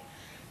morning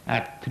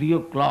at 3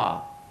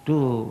 o'clock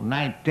to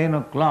night 10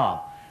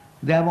 o'clock,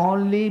 they have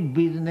only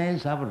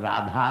business of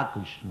Radha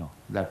Krishna,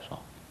 that's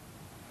all.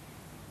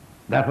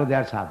 Therefore they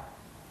are sadhu.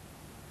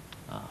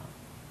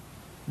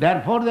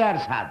 Therefore they are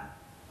sadhu.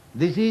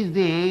 This is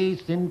the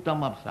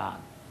symptom of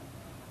sadhu.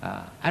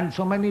 And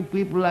so many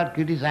people are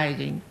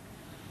criticizing,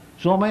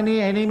 so many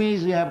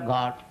enemies we have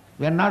got.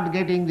 We are not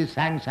getting the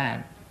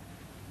sanction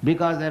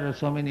because there are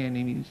so many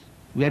enemies.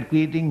 We are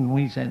creating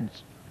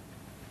nuisance.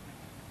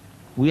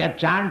 We are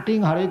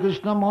chanting Hare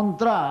Krishna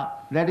mantra,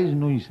 that is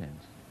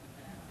nuisance.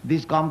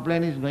 This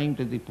complaint is going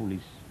to the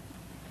police.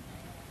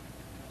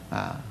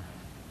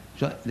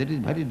 So that is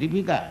very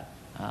difficult.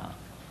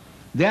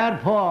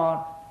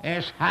 Therefore,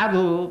 a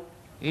sadhu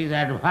is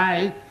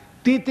advised,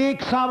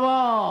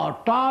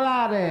 titiksava,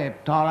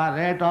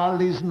 tolerate all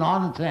this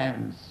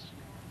nonsense.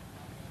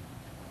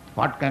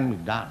 What can be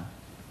done?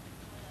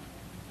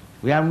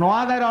 We have no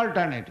other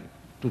alternative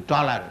to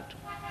tolerate.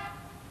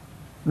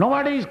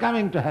 Nobody is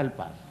coming to help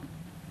us.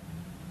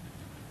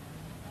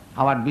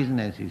 Our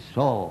business is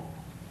so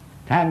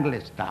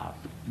thankless stuff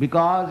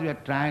because we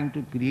are trying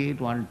to create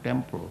one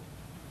temple.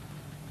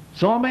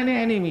 So many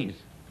enemies,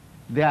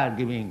 they are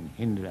giving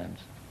hindrance.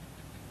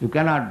 You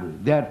cannot do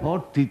it.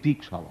 Therefore,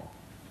 titiksava.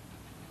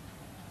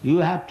 You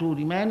have to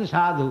remain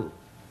sadhu.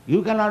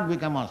 You cannot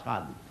become a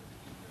sadhu.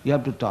 You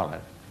have to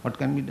tolerate. What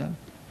can be done?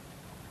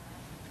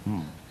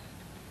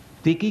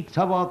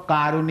 Titiksava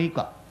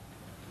karunika.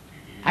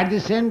 At the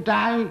same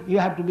time, you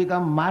have to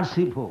become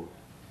merciful.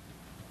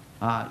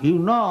 You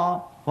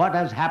know what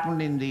has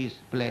happened in this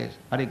place,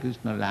 Hare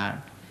Krishna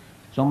land.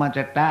 So much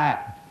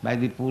attack by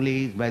the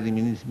police, by the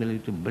municipality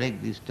to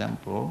break this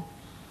temple.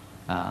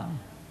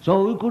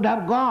 So we could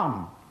have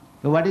gone.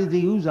 So what is the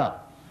use of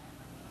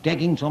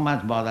taking so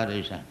much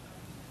botheration?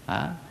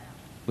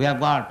 We have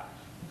got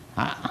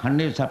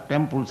hundreds of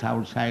temples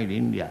outside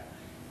India.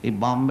 If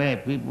Bombay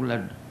people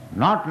are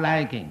not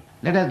liking,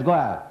 let us go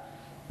out.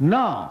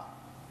 No,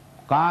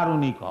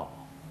 karunika.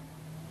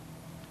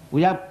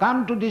 We have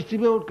come to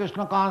distribute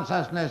Krishna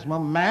consciousness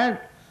movement.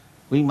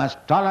 We must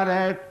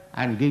tolerate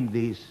and give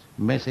this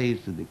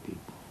message to the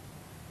people.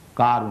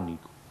 Karunika.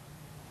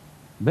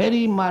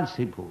 Very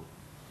merciful.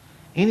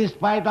 In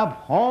spite of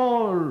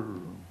whole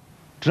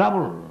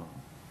trouble.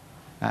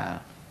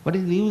 What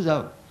is the use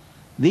of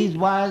these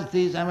boys,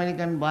 these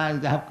American boys,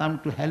 they have come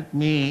to help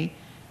me.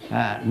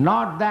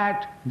 Not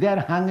that they are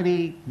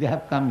hungry, they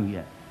have come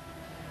here.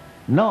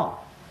 No.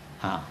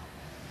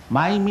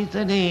 My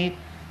mission is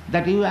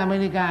that you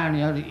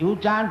American, you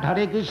chant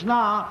Hare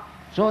Krishna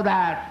so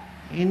that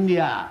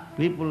India,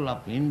 people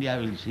of India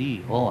will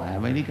see, oh,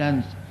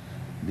 Americans,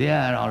 they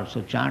are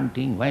also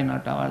chanting, why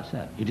not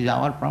ourselves? It is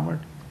our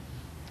property.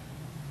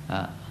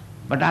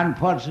 But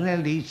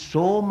unfortunately,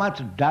 so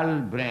much dull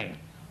brain,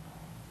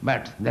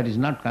 but that is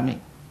not coming.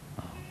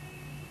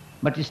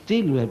 But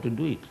still we have to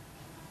do it.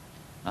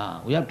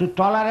 We have to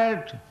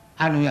tolerate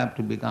and we have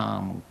to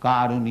become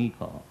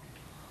karunika.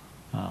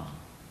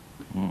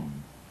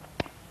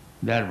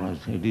 Therefore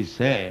it is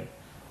said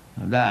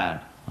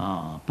that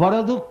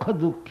paradukha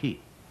dukhi,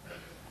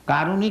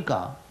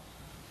 karunika.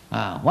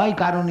 Why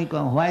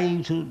karunika? Why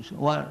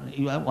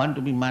you want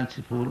to be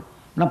merciful?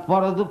 Na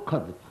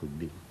paradukha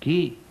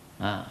dukhi.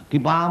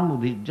 Kipam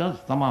buddhijja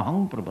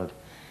samaham prabhat.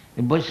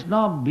 A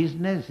Vaishnava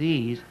business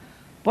is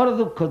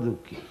paradukha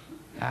dukhi.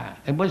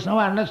 A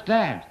Vaishnava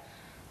understands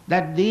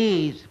that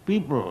these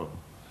people,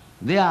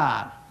 they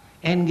are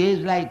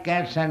engaged like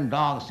cats and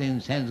dogs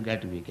in sense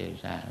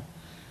gratification.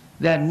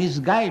 They are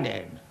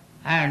misguided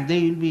and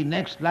they will be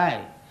next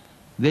life,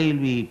 they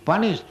will be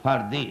punished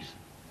for this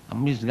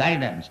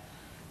misguidance.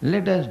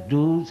 Let us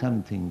do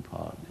something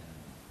for them.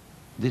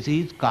 This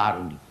is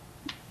karuna.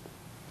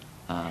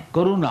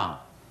 Karuna.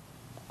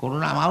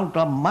 Karuna out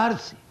of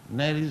mercy.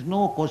 There is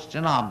no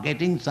question of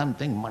getting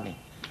something money.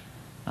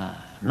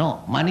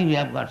 No, money we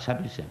have got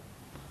sufficient.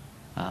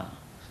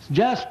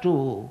 Just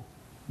to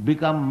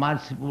become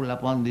merciful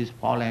upon these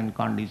fallen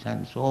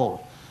conditioned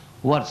souls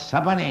who are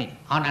suffering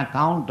on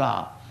account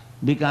of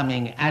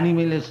becoming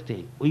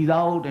animalistic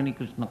without any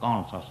Krishna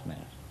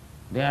consciousness.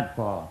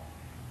 Therefore,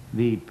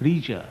 the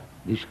preacher,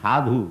 the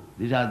sadhu,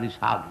 these are the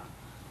sadhu,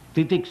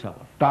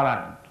 titiksava,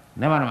 tolerant,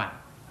 never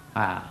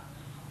mind.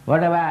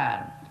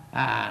 Whatever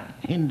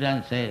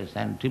hindrances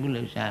and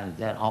tribulations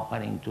they are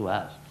offering to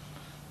us,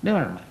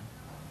 never mind.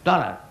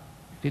 Tolerant.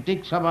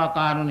 Titiksava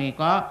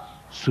karunika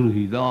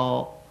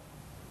suhida.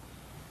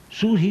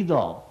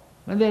 Suhida.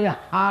 When their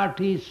heart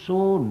is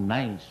so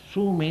nice,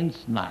 su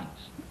means nice.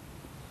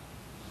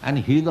 And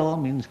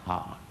hida means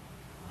heart.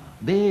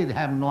 They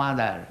have no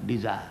other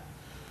desire.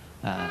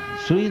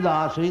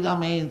 Suhida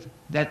means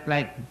that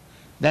like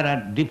there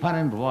are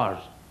different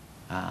words.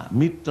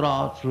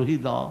 Mitra,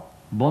 suhida,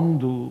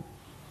 bandhu.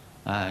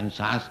 In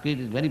Sanskrit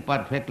is very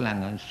perfect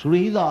language.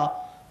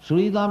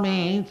 Suhida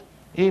means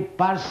a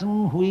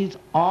person who is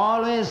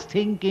always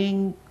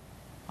thinking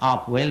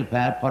of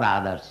welfare for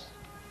others.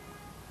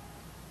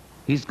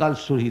 He is called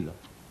Suhida.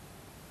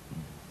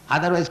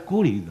 Otherwise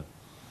Kurhida.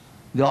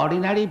 The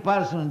ordinary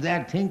person, they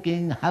are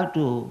thinking how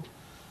to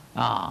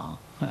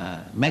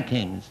make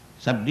him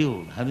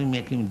subdued, how to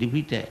make him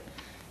defeated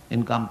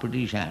in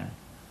competition.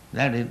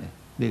 That is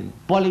the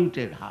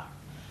polluted heart.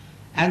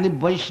 And the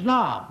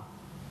Vaishnava,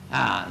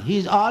 he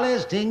is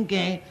always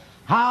thinking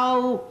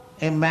how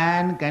a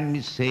man can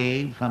be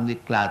saved from the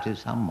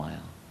clutches of Maya.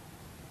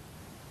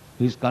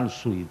 He is called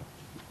Suhida.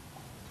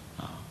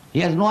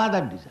 He has no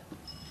other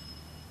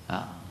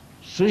desire.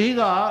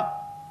 Suhida,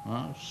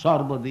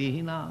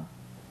 sarvadehina,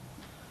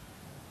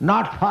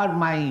 not for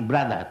my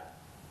brother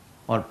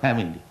or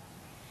family,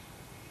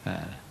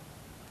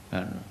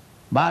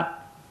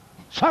 but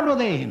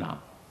sarvadehina,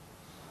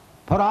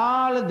 for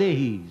all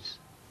dehis,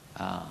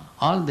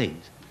 all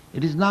dehis.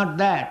 It is not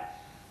that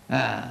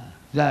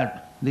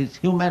that this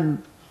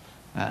human,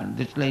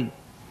 this like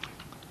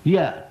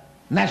here,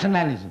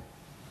 nationalism.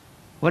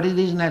 What is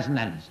this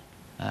nationalism?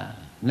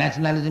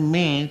 Nationalism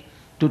means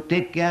to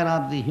take care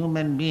of the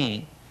human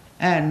being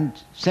and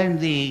send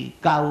the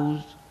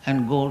cows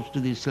and goats to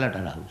the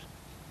slaughterhouse.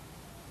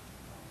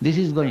 This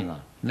is going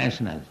on,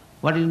 nationalism.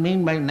 What is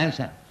meant by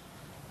nation?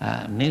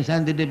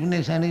 Nation, the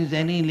definition is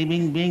any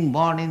living being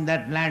born in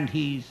that land,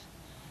 he is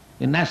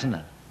a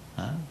national.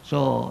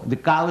 So the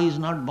cow is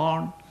not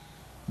born,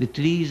 the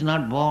tree is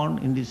not born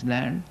in this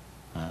land.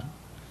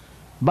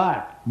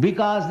 But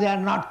because they are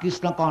not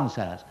Krishna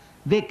conscious,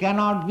 they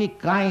cannot be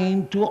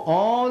kind to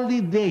all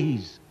the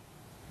dehis.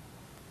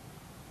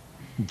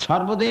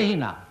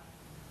 Sarvadehina.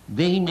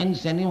 Dehi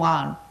means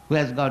anyone who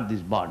has got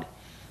this body.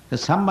 that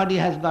somebody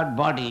has got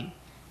body,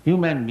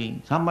 human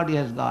being, somebody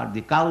has got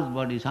the cow's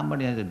body,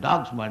 somebody has a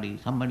dog's body,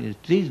 somebody has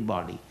tree's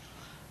body.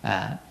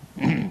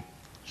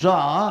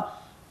 So,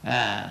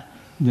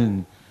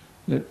 the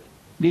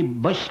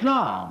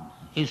Vaishnava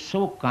is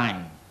so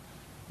kind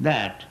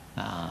that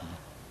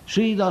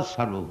Srila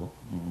Sarva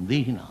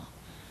Dihina,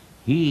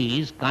 he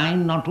is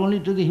kind not only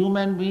to the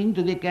human being,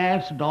 to the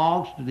cats,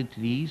 dogs, to the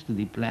trees, to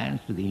the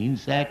plants, to the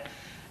insect.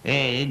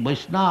 A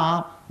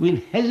Vaishnava will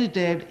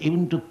hesitate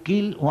even to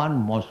kill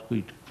one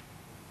mosquito.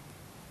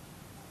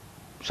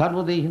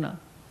 Sarva Dihina.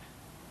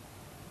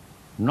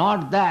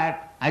 Not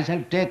that I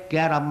shall take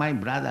care of my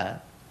brother,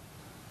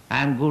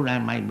 I am good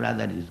and my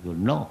brother is good.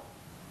 No.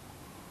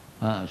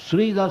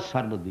 Srila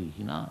Sarva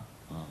Dihina.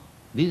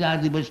 These are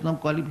the Vaishnava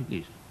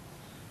qualifications.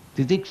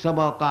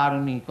 Titiksava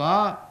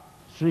karunika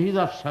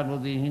Srila Sarva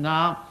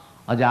Dihina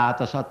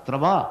ajata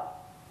satrava.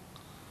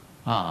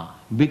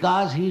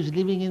 Because he is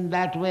living in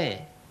that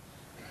way,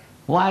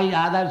 why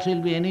others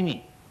will be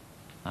enemy?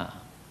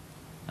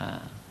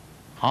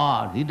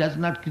 Or he does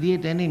not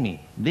create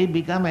enemy. They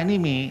become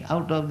enemy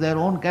out of their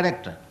own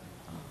character.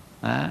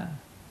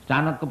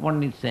 Chanakya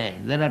Pandit says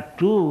there are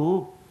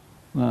two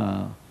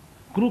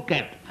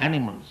crooked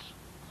animals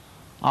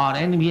or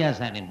envious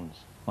animals.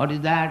 What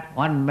is that?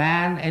 One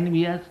man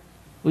envious,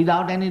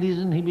 without any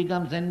reason he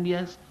becomes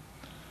envious.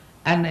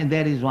 And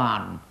there is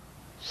one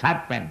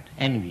serpent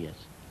envious.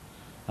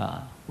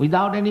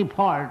 Without any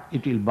fault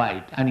it will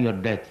bite and your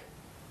death.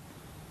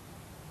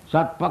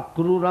 Satpa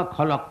krura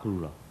khala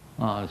krura.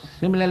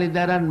 Similarly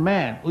there are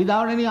men,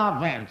 without any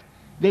offense,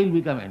 they will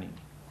become enemy.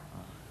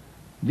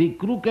 The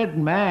crooked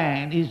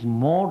man is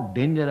more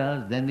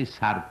dangerous than the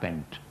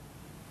serpent.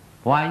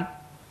 Why?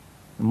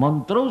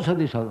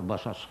 Mantrausadhi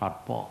vasa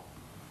sarpa.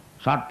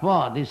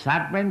 Sarpa, the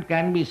serpent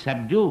can be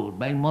subdued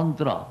by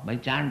mantra, by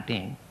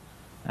chanting,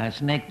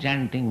 snake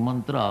chanting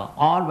mantra,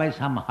 or by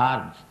some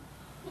herbs.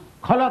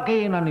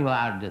 Khalakena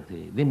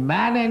nivarjate. The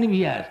man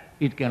envious,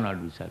 it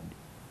cannot be subdued.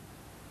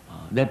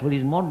 Therefore, he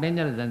is more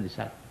dangerous than the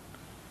serpent.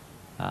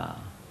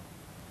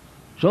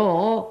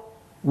 So,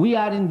 we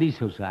are in this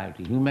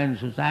society, human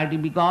society,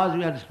 because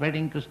we are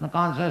spreading Kṛṣṇa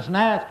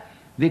consciousness.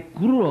 The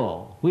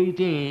kṛto, which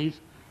is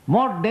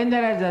more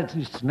dangerous than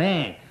the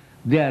snake,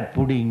 they are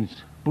putting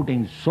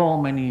so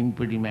many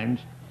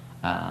impediments,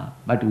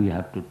 but we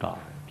have to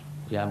tolerate.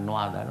 We have no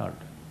other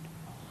alternative.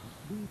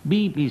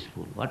 Be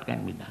peaceful. What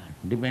can be done?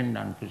 Depend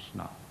on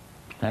Kṛṣṇa.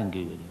 Thank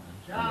you very much.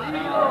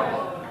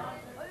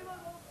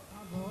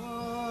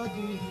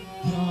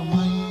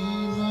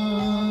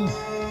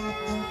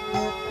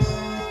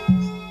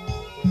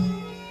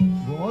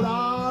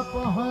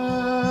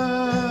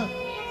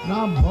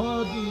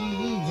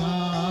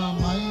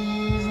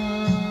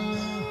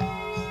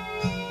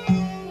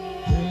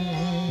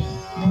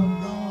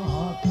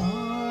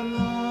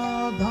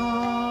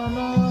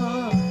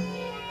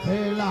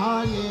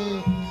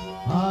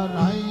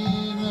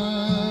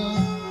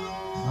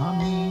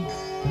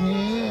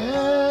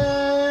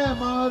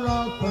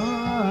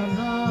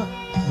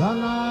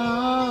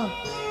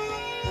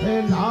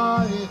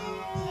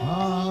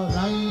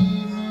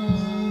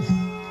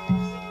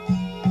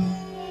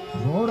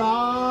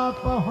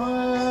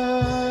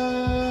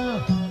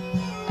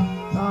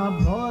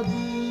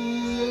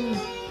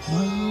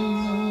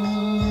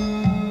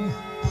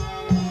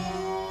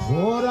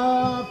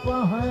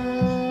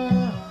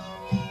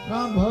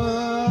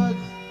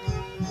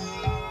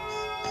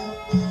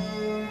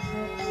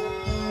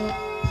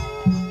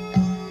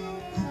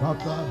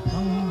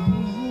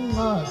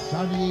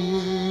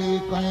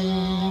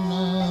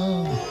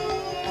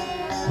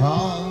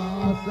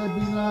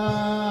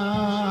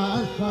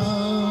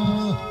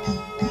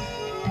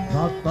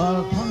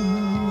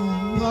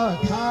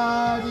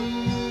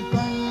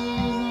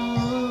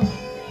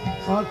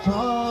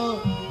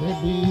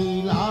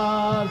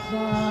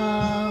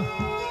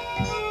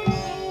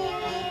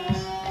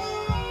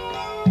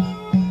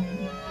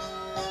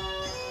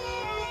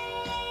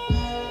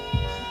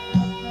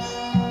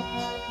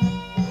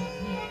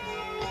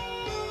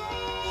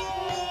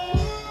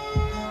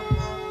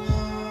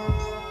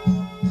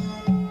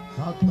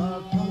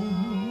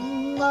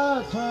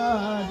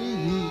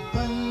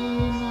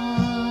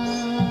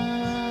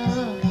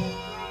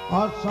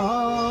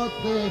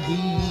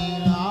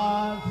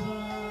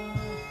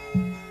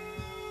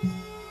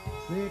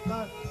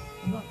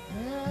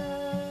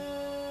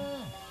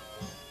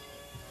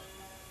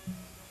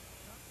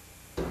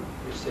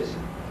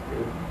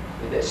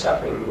 They're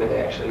suffering when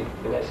they say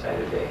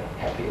that they're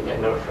happy and they're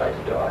not afraid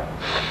to die.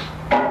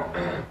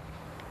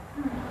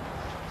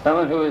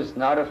 Someone who is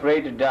not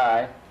afraid to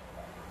die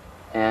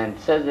and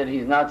says that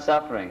he's not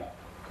suffering,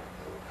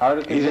 how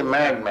to... He's a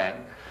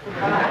madman.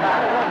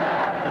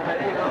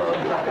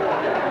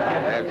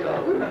 That's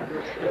all.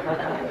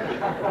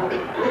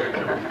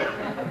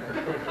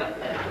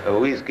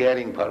 Who is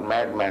caring for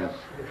madman's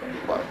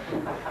work?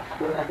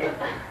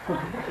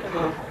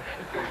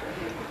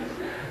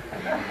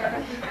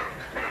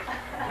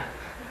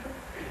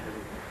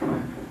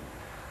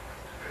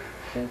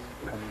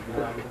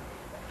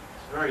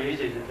 very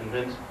easy to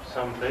convince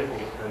some people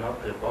that they're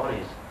not their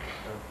bodies.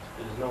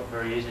 It's not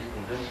very easy to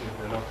convince them that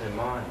they're not their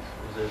minds.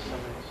 Is there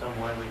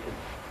some way we could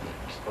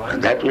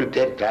explain that? Will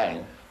take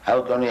time.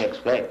 How can we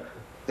expect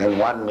in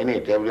 1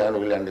 minute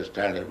everyone will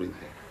understand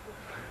everything?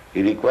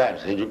 It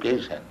requires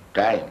education,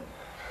 time.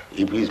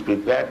 If he is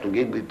prepared to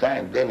give the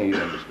time, then he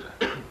will understand.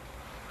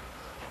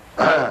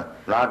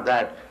 Not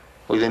that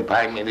within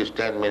 5 minutes,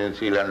 10 minutes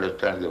he will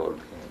understand the whole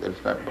thing.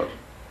 That's not possible.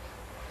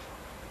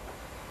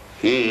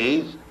 He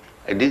is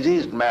a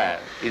diseased man.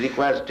 He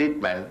requires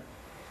treatment,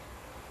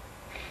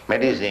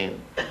 medicine,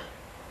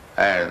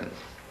 and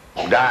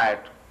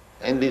diet.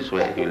 In this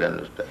way he will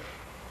understand.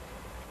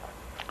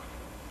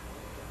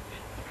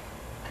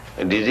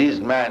 A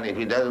diseased man, if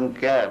he doesn't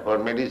care for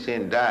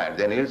medicine, diet,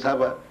 then he'll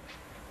suffer.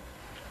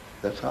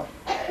 That's all.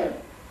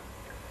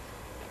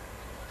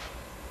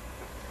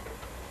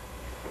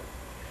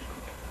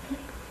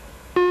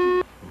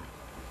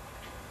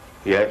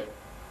 Yes?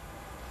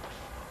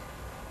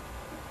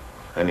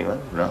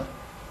 Anyone? No?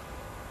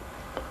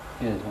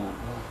 Yes,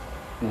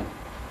 yeah.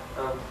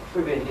 If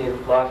we've been here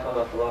lifetime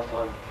after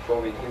lifetime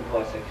performing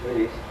impious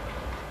activities,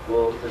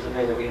 well, does it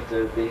mean that we have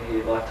to be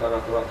here lifetime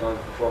after lifetime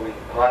performing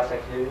pious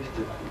activities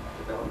to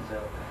balance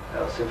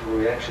our sinful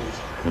reactions?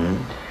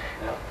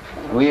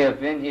 We have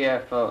been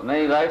here for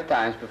many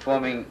lifetimes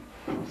performing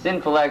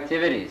sinful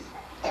activities.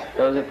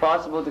 So is it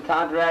possible to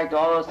counteract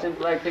all those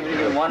sinful activities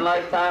in one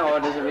lifetime, or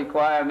does it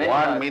require many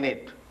 1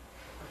 minute.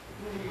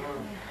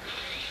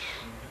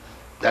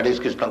 That is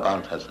Kṛṣṇa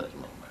consciousness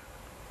movement.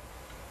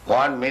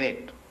 1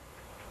 minute.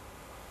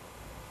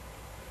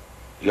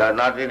 You are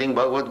not reading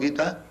Bhagavad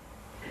Gita?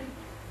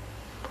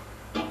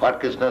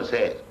 What Kṛṣṇa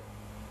says?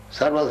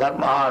 Sarva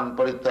dharman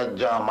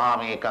parityajya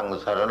mam ekam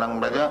saranam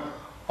braja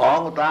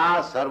aham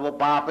ta sarva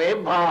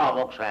papebhya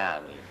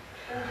mokṣayami.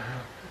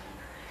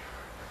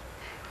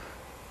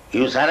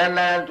 You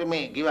surrender to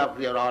me, give up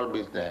your all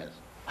business.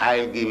 I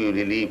will give you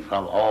relief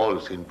from all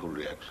sinful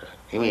reaction,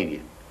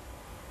 immediate.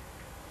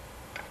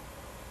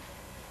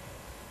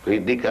 So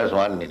it requires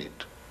 1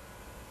 minute.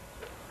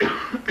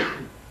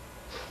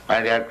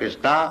 My dear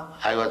Kṛṣṇa,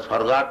 I was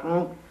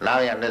forgotten, now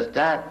I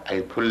understand,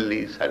 I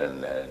fully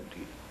surrender to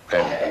you.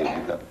 And you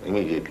become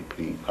immediately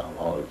free from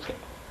all sin.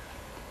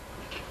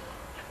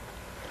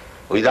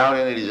 Without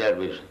any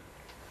reservation,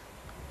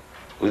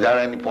 without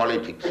any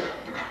politics.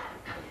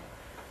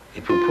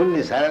 If you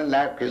fully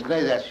surrender, Kṛṣṇa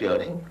is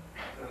assuring,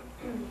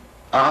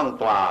 aham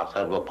tva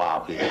sarva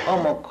papi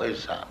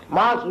mokṣayami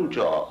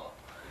masucho.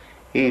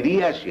 He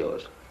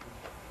reassures,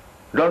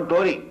 don't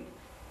worry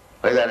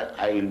whether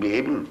I will be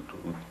able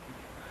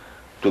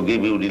to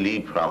give you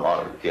relief from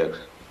all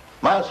reactions.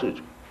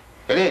 Masucho.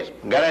 It is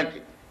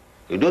guaranteed.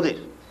 You do this.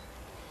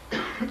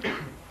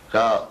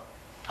 So,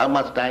 how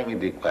much time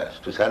it requires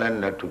to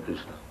surrender to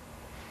Kṛṣṇa?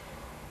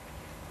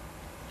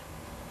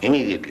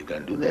 Immediately you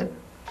can do that.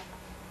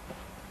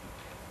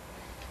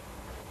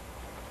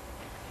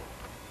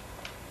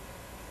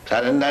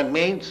 Surrender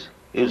means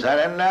you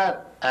surrender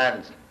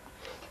and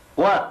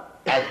what?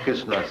 As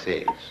Kṛṣṇa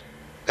says.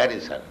 That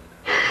is surrender.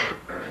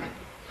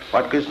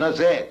 What Kṛṣṇa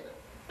says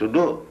to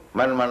do.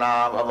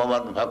 Manmana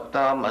bhavavad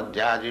bhakta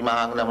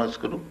madhyajimang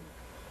namaskuru.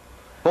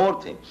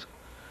 4 things.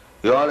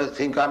 You always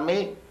think of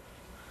me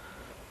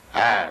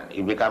and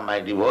you become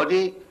my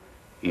devotee,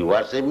 you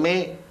worship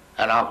me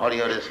and offer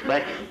your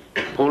respect,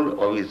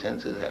 full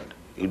obeisances, and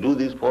you do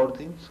these 4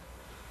 things.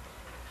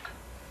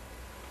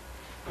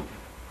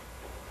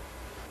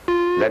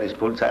 That is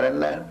full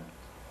surrender.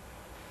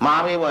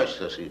 Mami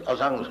vaśyasi,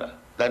 asaṅsa.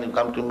 Then you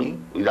come to me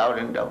without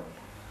any doubt.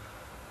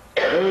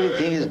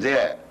 Everything is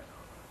there.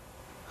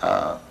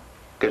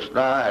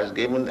 Kṛṣṇa has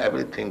given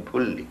everything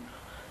fully.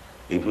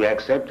 If you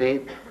accept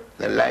it,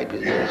 then life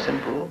is very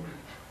simple.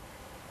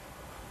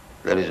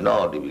 There is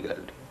no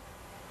difficulty.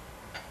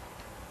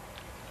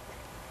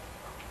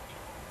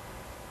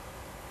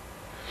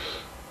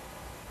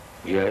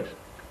 Yes?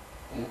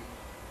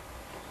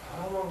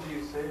 How long do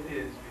you say it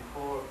is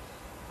before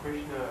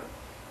Kṛṣṇa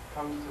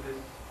comes to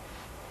this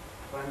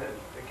planet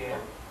again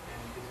in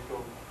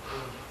physical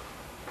in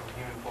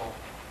human form?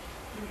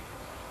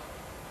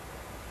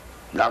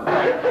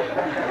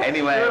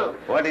 Anyway,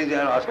 what is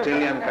your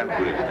Australian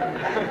conclusion?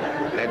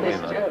 Let me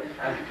know.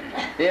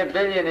 The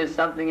billion is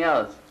something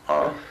else.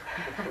 Oh.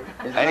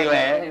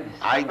 Anyway,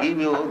 I give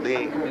you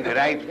the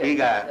right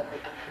figure.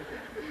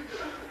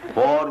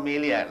 4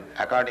 million,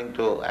 according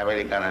to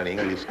American and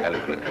English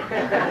calculation.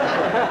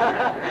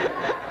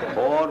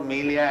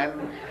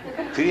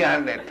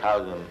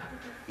 4,300,000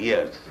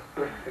 years.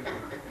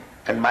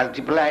 And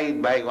multiply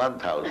it by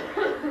 1,000.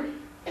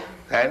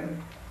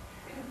 Then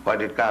what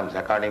it comes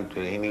according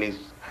to English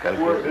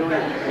calculation?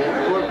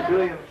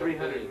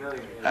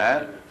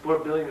 4,300,000,000.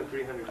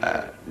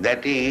 4,300,000,000.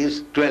 That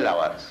is 12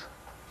 hours.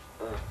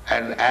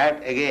 And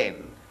add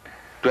again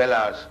 12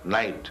 hours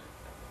night.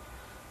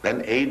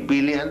 Then 8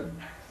 billion.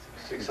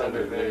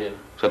 600 million.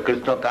 So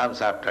Kṛṣṇa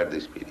comes after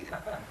this period.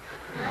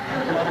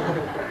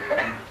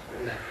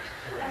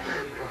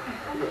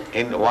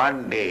 In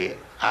 1 day,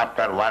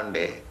 after 1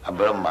 day, a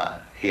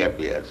Brahma, he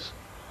appears.